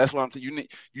 turnovers? That's what I'm saying.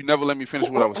 You never let me finish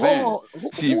what I was saying. Hold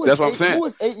on. See, that's what I'm saying. Who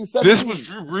is 8 and 17? This was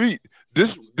Drew Brees.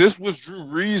 This was Drew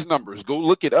Brees' numbers. Go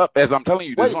look it up. As I'm telling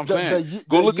you, this is what I'm saying.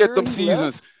 Go look at them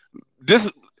seasons. This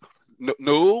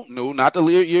no, not the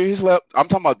year he's left. I'm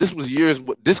talking about this was years.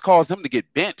 This caused him to get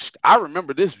benched. I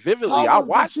remember this vividly. I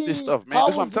watched this stuff, man.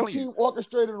 That's what I'm telling you. How was the team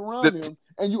orchestrated around him?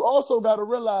 And you also got to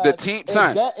realize the team,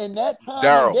 son, in that time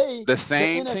Darryl, and day, the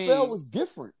same NFL team was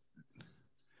different.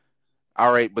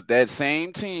 All right, but that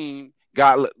same team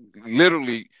got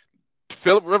literally.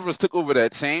 Philip Rivers took over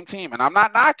that same team, and I'm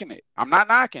not knocking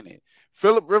it.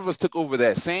 Philip Rivers took over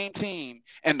that same team,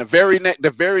 and the very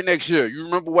next year, you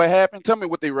remember what happened? Tell me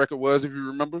what their record was, if you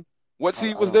remember. What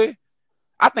seed was they?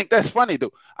 I think that's funny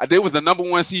though. They was the number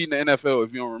 1 seed in the NFL,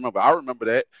 if you don't remember. I remember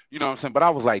that. You know what I'm saying? But I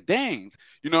was like, dang,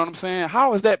 you know what I'm saying?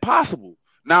 How is that possible?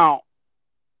 Now,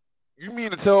 you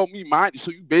mean to tell me,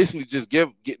 so you basically just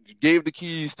gave the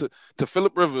keys to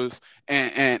Philip Rivers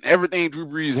and everything Drew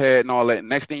Brees had and all that.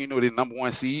 Next thing you know, they're number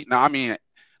 1 seed. Now, I mean,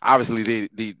 obviously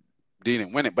they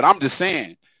didn't win it, but I'm just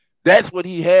saying that's what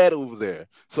he had over there.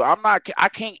 So I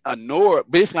can't ignore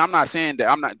it. Basically, I'm not saying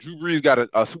that Drew Brees got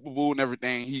a Super Bowl and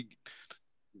everything. He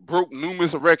broke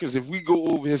numerous records. If we go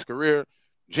over his career,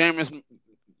 Jameis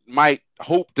might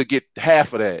hope to get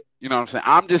half of that. You know what I'm saying?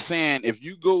 I'm just saying if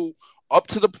you go up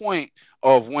to the point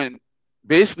of when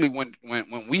we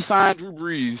signed Drew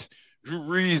Brees, Drew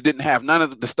Brees didn't have none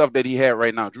of the stuff that he had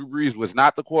right now. Drew Brees was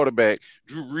not the quarterback.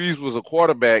 Drew Brees was a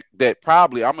quarterback that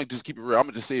probably, I'm going to just keep it real. I'm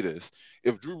going to just say this.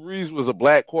 If Drew Brees was a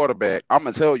black quarterback, I'm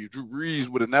going to tell you, Drew Brees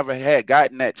would have never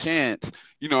gotten that chance,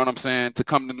 you know what I'm saying, to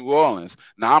come to New Orleans.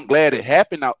 Now, I'm glad it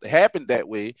happened that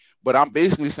way, but I'm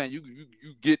basically saying you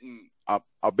getting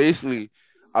basically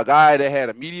a guy that had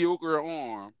a mediocre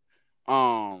arm,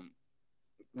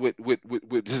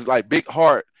 with just like big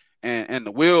heart and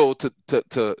the will to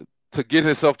get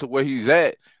himself to where he's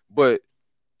at. But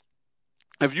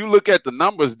if you look at the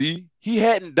numbers, he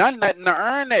hadn't done nothing to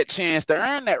earn that chance, to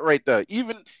earn that right there.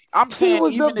 Even I'm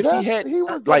saying, even if he had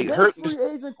like hurt free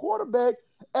agent quarterback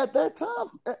at that time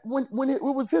when it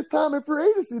was his time in free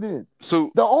agency. Then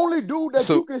so the only dude that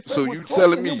you can say was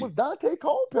close to him was Dante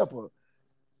Culpepper.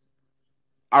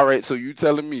 All right, so you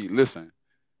telling me? Listen,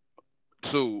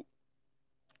 so.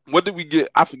 What did we get?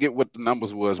 I forget what the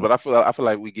numbers was, but I feel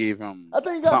like we gave him. I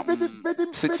think he got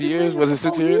 50 6 years. Was it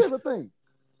 6 years? I think.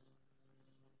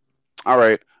 All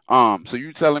right. So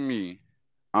you telling me,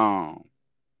 and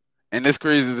it's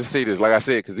crazy to say this, like I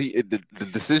said, because the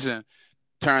decision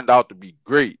turned out to be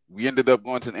great. We ended up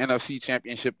going to the NFC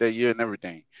Championship that year and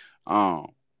everything.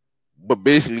 But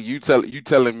basically, you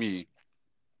telling me,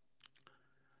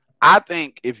 I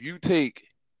think if you take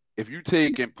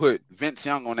and put Vince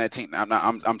Young on that team,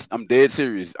 I'm dead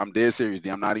serious. I'm dead serious.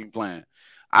 I'm not even playing.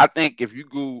 I think if you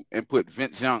go and put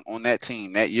Vince Young on that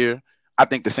team that year, I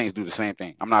think the Saints do the same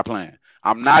thing. I'm not playing.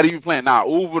 I'm not even playing. Now,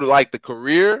 over the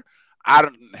career,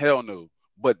 hell no.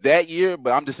 But that year,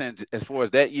 I'm just saying, as far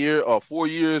as that year or 4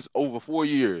 years, over 4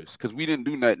 years, because we didn't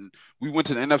do nothing. We went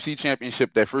to the NFC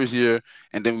Championship that first year,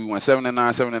 and then we went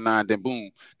 7-9, then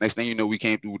boom. Next thing you know, we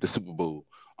came through with the Super Bowl.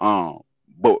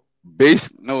 But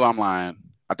basically, no, I'm lying.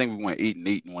 I think we went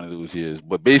 8-8 in one of those years.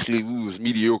 But basically, we was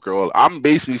mediocre. I'm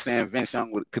basically saying Vince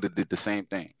Young could have did the same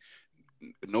thing.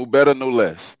 No better, no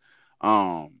less.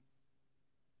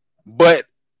 But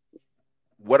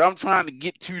what I'm trying to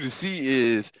get you to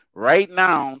see is right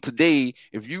now, today,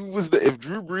 if Drew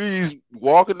Brees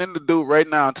walking in the door right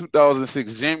now in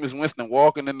 2006, Jamies Winston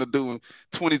walking in the door in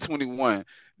 2021,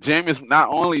 not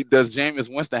only does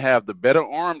Jamies Winston have the better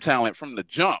arm talent from the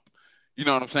jump, you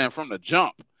know what I'm saying, from the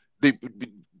jump. In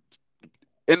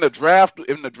the draft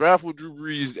with Drew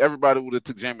Brees, everybody would have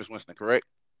took Jamies Winston, correct?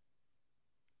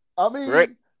 I mean,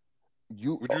 correct? Would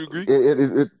you agree?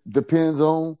 It depends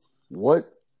on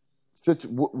what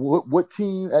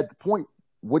team at the point,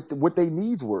 what their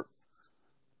needs were.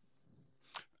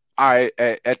 All right,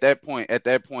 at that point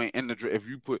in the if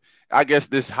you put, I guess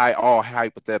this all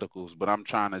hypotheticals, but I'm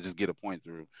trying to just get a point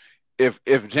through. If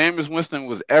Jamies Winston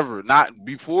was ever not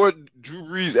before Drew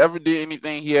Brees ever did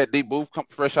anything, they both come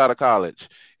fresh out of college.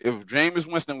 If Jamies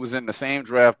Winston was in the same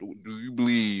draft, do you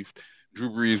believe Drew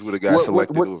Brees would have got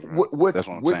selected over him? That's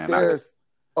what I'm saying.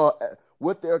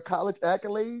 With their college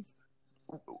accolades,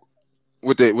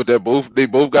 with their they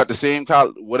both got the same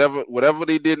college, whatever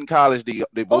they did in college,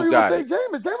 they both got it.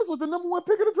 James was the number one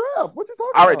pick of the draft. What you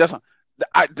talking about? All right,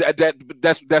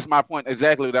 that's my point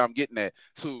exactly that I'm getting at.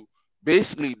 So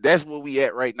basically, that's where we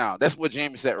at right now. That's where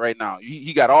James at right now.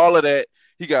 He got all of that.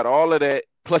 He got all of that.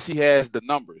 Plus, he has the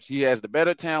numbers. He has the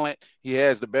better talent. He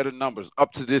has the better numbers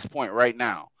up to this point right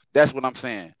now. That's what I'm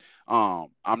saying.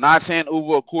 I'm not saying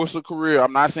over a course of career.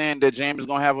 I'm not saying that James is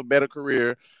going to have a better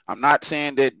career. I'm not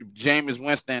saying that Jamies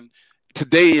Winston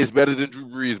today is better than Drew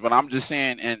Brees, but I'm just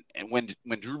saying, and when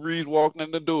Drew Brees walked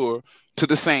in the door to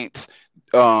the Saints,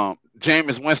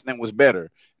 Jamies Winston was better.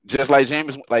 Just like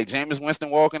Jamies Winston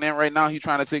walking in right now, he's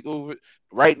trying to take over.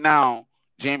 Right now,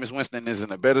 Jamies Winston is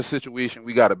in a better situation.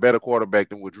 We got a better quarterback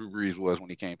than what Drew Brees was when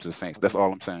he came to the Saints. That's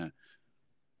all I'm saying.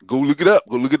 Go look it up.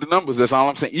 Go look at the numbers. That's all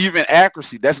I'm saying. Even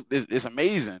accuracy, it's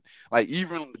amazing. Like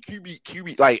even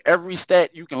QB, like every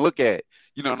stat you can look at,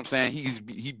 you know what I'm saying?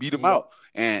 He beat him out.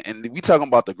 And we talking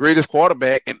about the greatest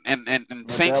quarterback in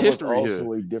Saints history here. That was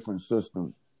also a different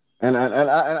system. And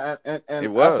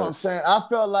it was. That's what I'm saying. I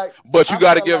felt like, but you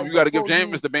got to give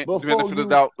James the benefit of the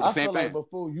doubt for the same thing. Like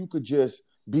before you could just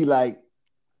be like,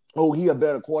 oh, he a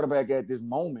better quarterback at this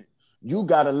moment. You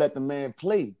got to let the man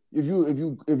play. If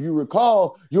you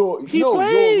recall, your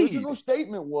original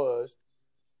statement was,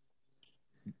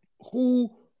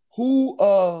 who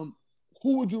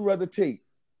would you rather take,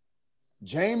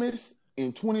 Jameis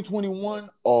in 2021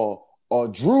 or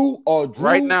Drew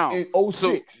right now in 06?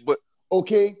 So, but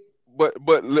okay. But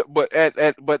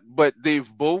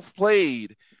they've both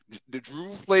played. The Drew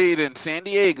played in San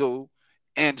Diego,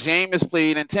 and Jameis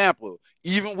played in Tampa.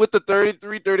 Even with the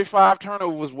 33, 35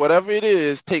 turnovers, whatever it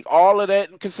is, take all of that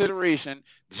in consideration.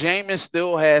 Jameis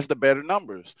still has the better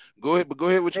numbers. Go ahead.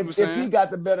 What you were saying? If he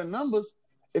got the better numbers,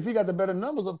 if he got the better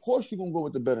numbers, of course you're gonna go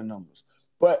with the better numbers.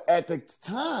 But at the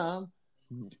time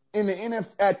in the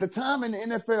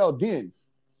NFL, then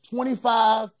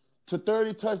 25 to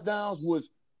 30 touchdowns was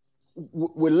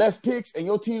with less picks and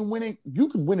your team winning. You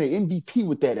could win an MVP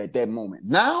with that at that moment.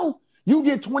 Now you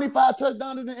get 25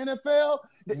 touchdowns in the NFL.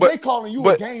 They calling you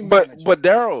a game manager. But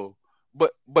Darrell,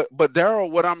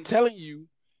 what I'm telling you.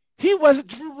 Drew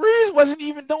Brees wasn't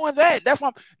even doing that. That's why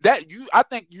I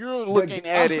think you're looking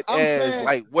at it as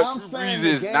like what Drew Brees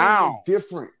is now.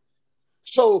 Different.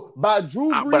 So by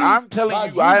Drew Brees, but I'm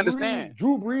telling you, I understand.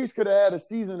 Drew Brees could have had a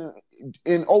season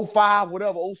in 05,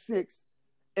 whatever, 06,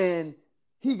 and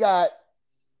he got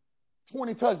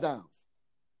 20 touchdowns.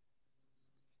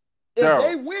 If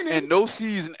they win it, and no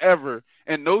season ever,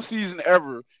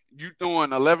 you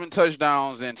throwing 11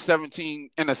 touchdowns and 17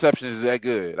 interceptions is that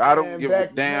good. I don't give a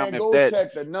damn if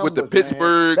that's the numbers, with the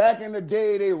Pittsburgh. Man. Back in the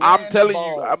day, they ran the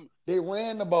ball. They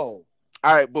ran the ball.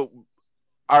 All right,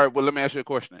 but let me ask you a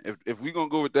question. If we're gonna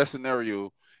go with that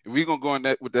scenario,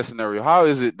 with that scenario, how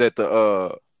is it that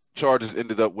the Chargers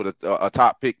ended up with a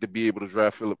top pick to be able to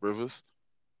draft Phillip Rivers?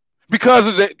 Because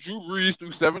of that, Drew Brees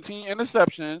threw 17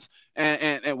 interceptions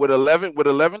and with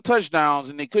 11 touchdowns,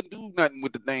 and they couldn't do nothing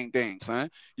with the dang thing, son.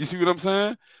 You see what I'm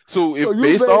saying? So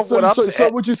based off what I'm saying, so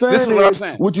what you're saying this is what I'm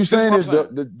saying. What you're saying is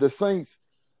the Saints.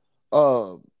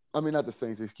 I mean, not the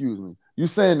Saints. Excuse me. You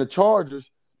saying the Chargers?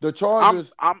 The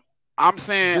Chargers. I'm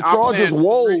saying the Chargers'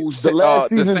 woes the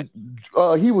last season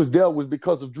he was dealt was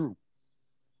because of Drew.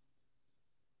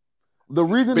 The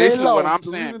reason they lost, I'm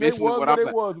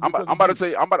about to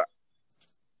say,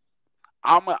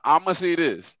 I'm gonna say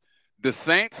this: the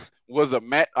Saints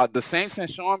the Saints and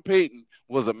Sean Payton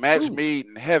was a match made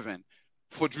in heaven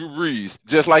for Drew Brees,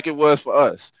 just like it was for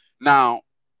us. Now,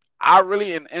 I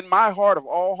really, in my heart of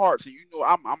all hearts, and you know,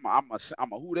 I'm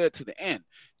a who that to the end.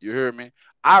 You hear me?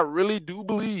 I really do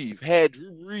believe had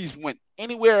Drew Brees went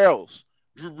anywhere else,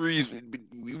 Drew Brees,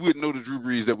 we wouldn't know the Drew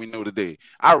Brees that we know today.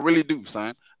 I really do,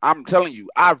 son. I'm telling you,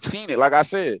 I've seen it. Like I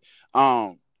said,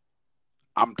 I'm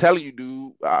telling you,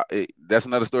 dude. That's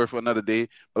another story for another day.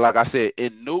 But like I said,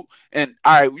 all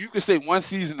right, you can say one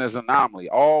season is an anomaly.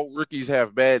 All rookies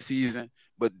have bad season,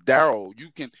 but Darrell,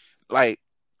 you can all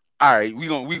right, we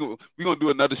gonna do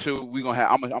another show.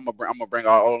 I'm gonna bring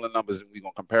out all the numbers and we're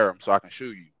gonna compare them so I can show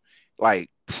you, like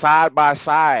side by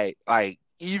side, like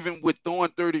even with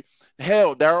throwing 30.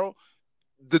 Hell, Darrell,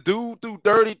 the dude threw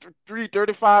 33,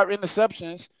 35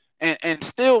 interceptions and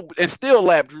still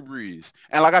lapped Drew Brees.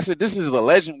 And like I said, this is the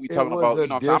legend we talking about. You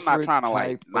know, I'm not trying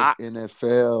to not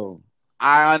NFL.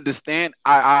 I understand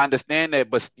that,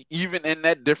 but even in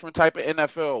that different type of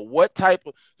NFL,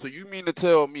 so you mean to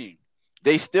tell me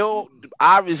they still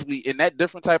obviously in that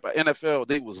different type of NFL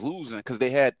they was losing because they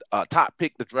had a top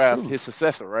pick to draft his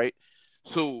successor, right?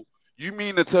 So you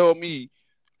mean to tell me,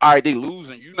 all right, they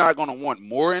losing, you're not gonna want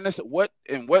more in this? What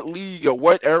league or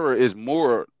what era is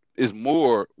more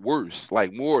worse?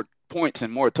 Like more points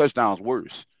and more touchdowns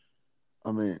worse?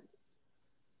 I mean,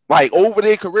 like over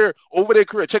their career.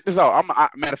 Check this out.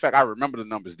 Matter of fact, I remember the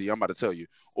numbers, D. I'm about to tell you.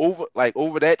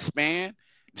 Over that span,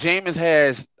 Jamies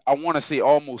has, I want to say,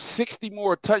 almost 60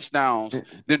 more touchdowns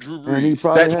than Drew Brees.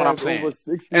 That's what I'm saying.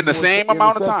 In the same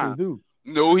amount of time.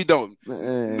 No, he don't.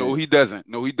 Man. No, he doesn't.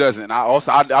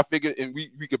 I figured, and we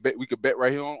could bet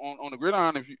right here on the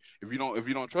gridiron if you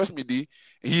don't trust me, D.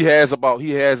 He has about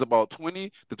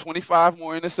 20 to 25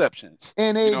 more interceptions.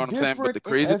 And you know what I'm saying? But the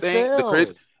crazy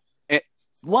NFL.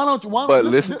 Why don't But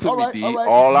listen to me, D.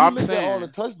 All I'm saying, all the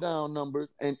touchdown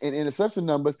numbers and interception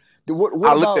numbers. What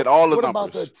I looked at all the numbers. What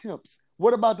about the attempts?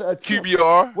 What about the attempts?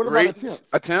 QBR, what about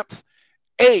attempts?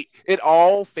 It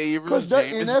all favors because the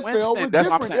Jamies NFL Winston. was That's different.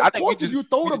 what I'm saying. I think if you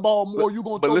throw the ball more, you're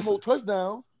gonna throw more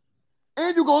touchdowns,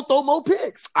 and you're gonna throw more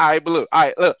picks. All right, but look,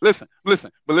 listen.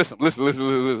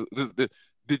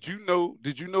 Did you know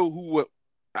who?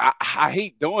 I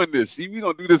hate doing this. See, we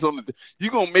gonna do this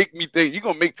you're gonna make me think. You're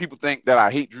gonna make people think that I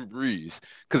hate Drew Brees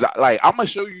because I'm gonna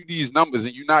show you these numbers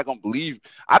and you're not gonna believe.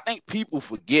 I think people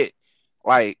forget,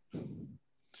 like.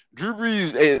 Drew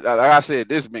Brees, like I said,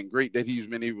 this has been great that he's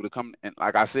been able to come. And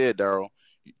like I said, Darrell,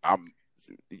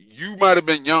 you might have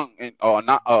been young or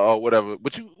not or whatever,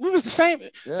 but we was the same.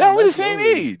 Yeah, we're the same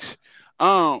age.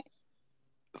 I'm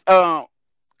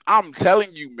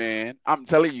telling you, man. I'm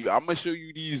gonna show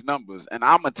you these numbers, and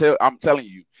I'm telling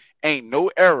you, ain't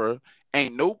no error,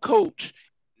 ain't no coach.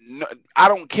 No, I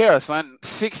don't care, son.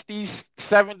 60s,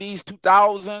 70s,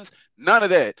 2000s, none of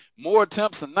that. More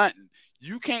attempts or nothing.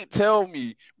 You can't tell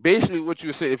me basically what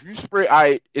you said. If you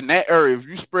spread in that area, if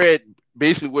you spread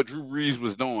basically what Drew Brees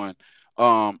was doing,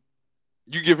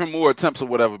 you give him more attempts or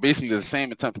whatever. Basically, the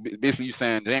same attempt. Basically, you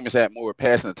saying James had more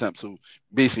passing attempts. So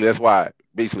basically, that's why.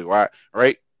 Basically, why?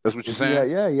 Right? That's what you're saying.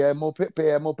 He had more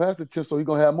passing attempts, so he's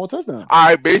gonna have more touchdowns. All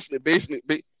right.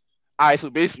 All right. So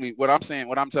basically, what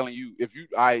I'm telling you, if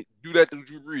I do that to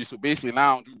Drew Brees, so basically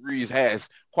now Drew Brees has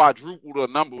quadrupled the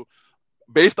number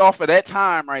based off of that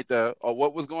time right there, or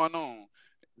what was going on.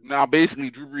 Now,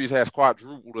 basically, Drew Brees has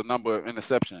quadrupled the number of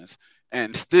interceptions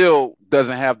and still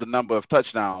doesn't have the number of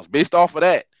touchdowns. Based off of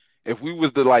that, if we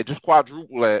was to like just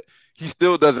quadruple that, he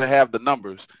still doesn't have the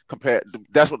numbers compared.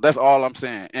 That's all I'm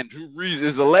saying. And Drew Brees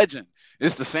is a legend.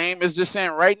 It's the same as just saying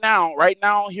right now,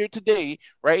 here today.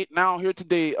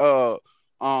 Um,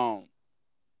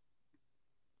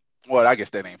 well, I guess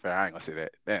that ain't fair. I ain't gonna say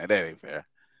that. That ain't fair.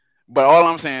 But all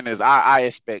I'm saying is,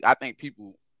 I think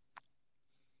people,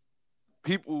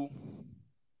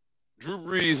 Drew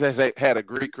Brees has had a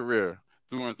great career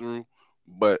through and through,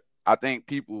 but I think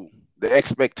the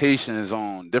expectations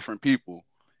on different people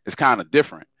is kind of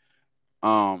different.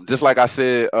 Just like I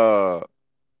said,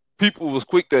 people was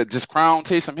quick to just crown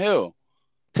Taysom Hill.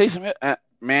 Taysom Hill,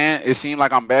 man, it seemed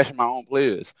like I'm bashing my own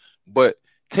players, but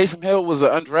Taysom Hill was an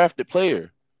undrafted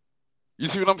player. You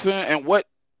see what I'm saying? And what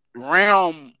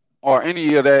realm or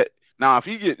any of that? Now,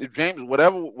 if James,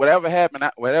 whatever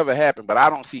happened, but I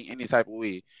don't see any type of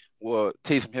way where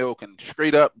Taysom Hill can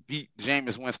straight up beat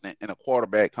Jamies Winston in a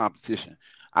quarterback competition.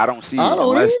 I don't see it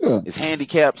unless it's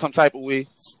handicapped some type of way.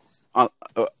 All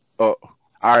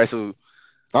right, so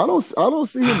I don't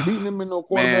see him beating him in no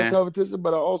quarterback competition,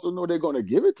 but I also know they're going to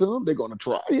give it to him. They're going to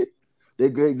try it.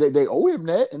 They owe him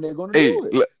that, and they're going to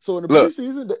do it. So in the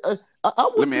preseason, I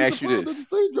wouldn't be surprised if the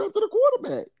Saints draft to the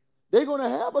quarterback. They're going to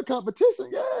have a competition.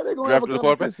 Yeah, they're going to have a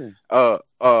competition.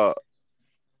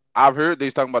 I've heard they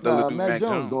talking about the little dude Mac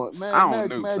Jones. I don't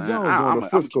know, Mac son. Jones going to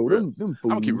Frisco. Them fools. I'm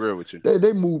gonna keep real with you.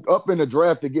 They moved up in the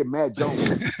draft to get Mac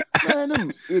Jones. Man,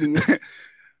 them idiots.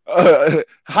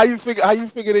 How you figure they get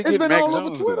Mac Jones? It's been all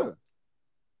over Twitter. Though?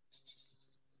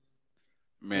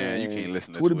 Man, you can't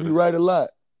listen to Twitter. Twitter be right a lot.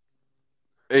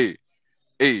 Hey,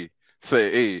 the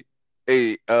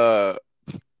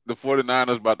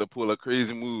 49ers about to pull a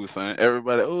crazy move, son.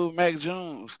 Everybody, Mac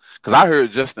Jones. Because I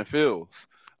heard Justin Fields.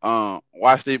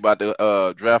 Watch they about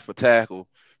to draft a tackle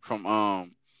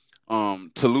from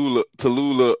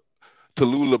Tallulah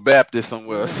Baptist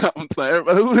somewhere or something. So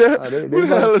everybody, who the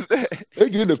hell is that?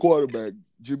 They getting the quarterback.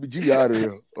 Jimmy G out of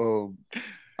here.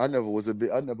 I never was a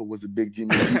big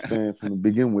Jimmy G fan from the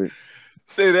begin with.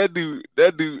 Say that dude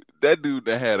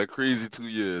that had a crazy 2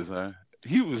 years, huh?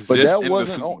 He was but just that in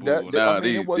wasn't the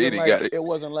Super Bowl. It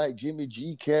wasn't like Jimmy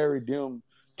G carried them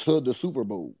to the Super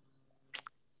Bowl.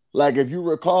 Like if you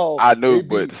recall, I know,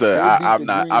 but sir, I'm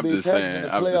not. I'm just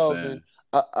saying.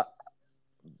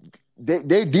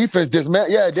 They defense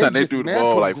dismantled. Yeah, they threw the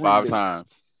ball like 5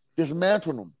 times.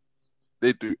 Dismantling them.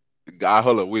 They threw.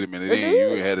 Hold up, wait a minute. You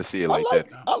ain't had to see it like that.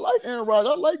 I like Aaron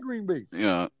Rodgers. I like Green Bay.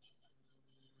 Yeah.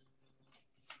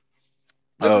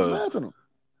 Dismantling them.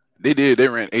 They did. They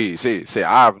ran. Hey, say.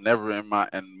 I've never in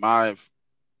my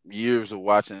years of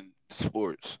watching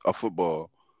sports or football,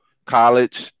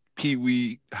 college,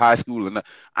 pee-wee, high school, and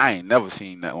I ain't never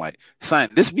seen that. Like, son,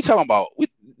 this we talking about.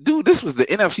 This was the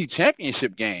NFC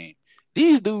Championship game.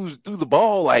 These dudes threw the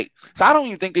ball so I don't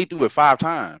even think they threw it 5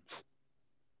 times.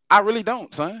 I really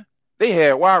don't, son. They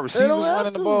had wide receivers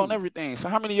running the ball and everything. So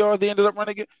how many yards they ended up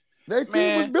running? Their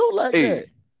team was built like that.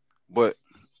 But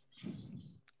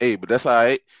that's all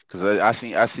right because I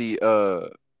see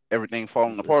everything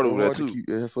falling apart over there too.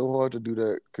 It's so hard to do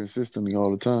that consistently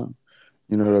all the time.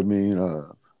 You know what I mean?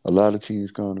 A lot of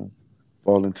teams kind of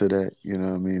fall into that. You know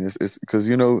what I mean? It's because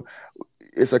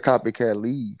it's a copycat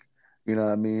league. You know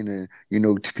what I mean? And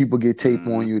people get tape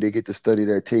on you. They get to study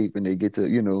that tape and they get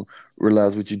to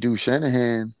realize what you do.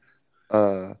 Shanahan.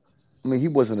 He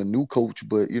wasn't a new coach,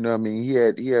 but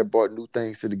he had brought new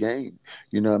things to the game.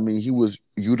 He was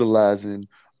utilizing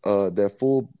that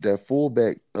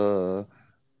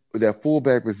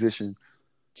fullback position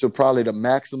to probably the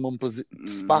maximum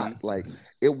spot. Like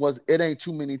it ain't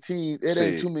too many teams.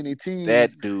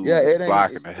 That dude was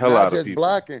blocking the hell out of people.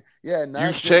 Blocking. Yeah,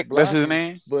 not just check. That's his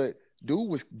name. But dude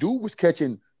was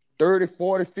catching 30,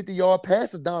 40, 50-yard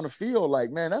passes down the field.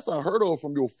 Like, man, that's unheard of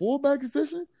from your fullback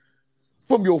position.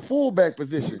 From your fullback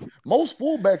position, most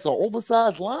fullbacks are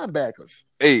oversized linebackers.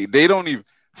 Hey, they don't even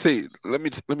say. Let me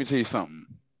tell you something.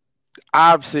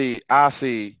 I say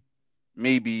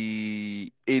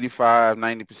maybe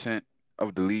 85-90%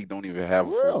 of the league don't even have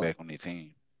a fullback on their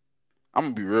team. I'm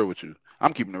gonna be real with you.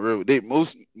 I'm keeping it real.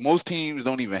 Most teams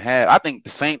don't even have. I think the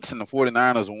Saints and the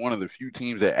 49ers are one of the few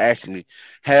teams that actually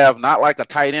have not like a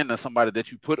tight end or somebody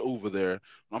that you put over there.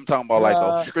 I'm talking about like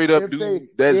a Nah, straight up if they dude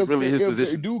that's if really his if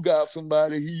they position. do got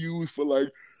somebody he used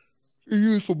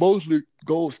for mostly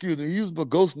goal. Excuse me, he used for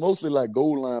mostly like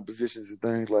goal line positions and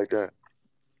things like that.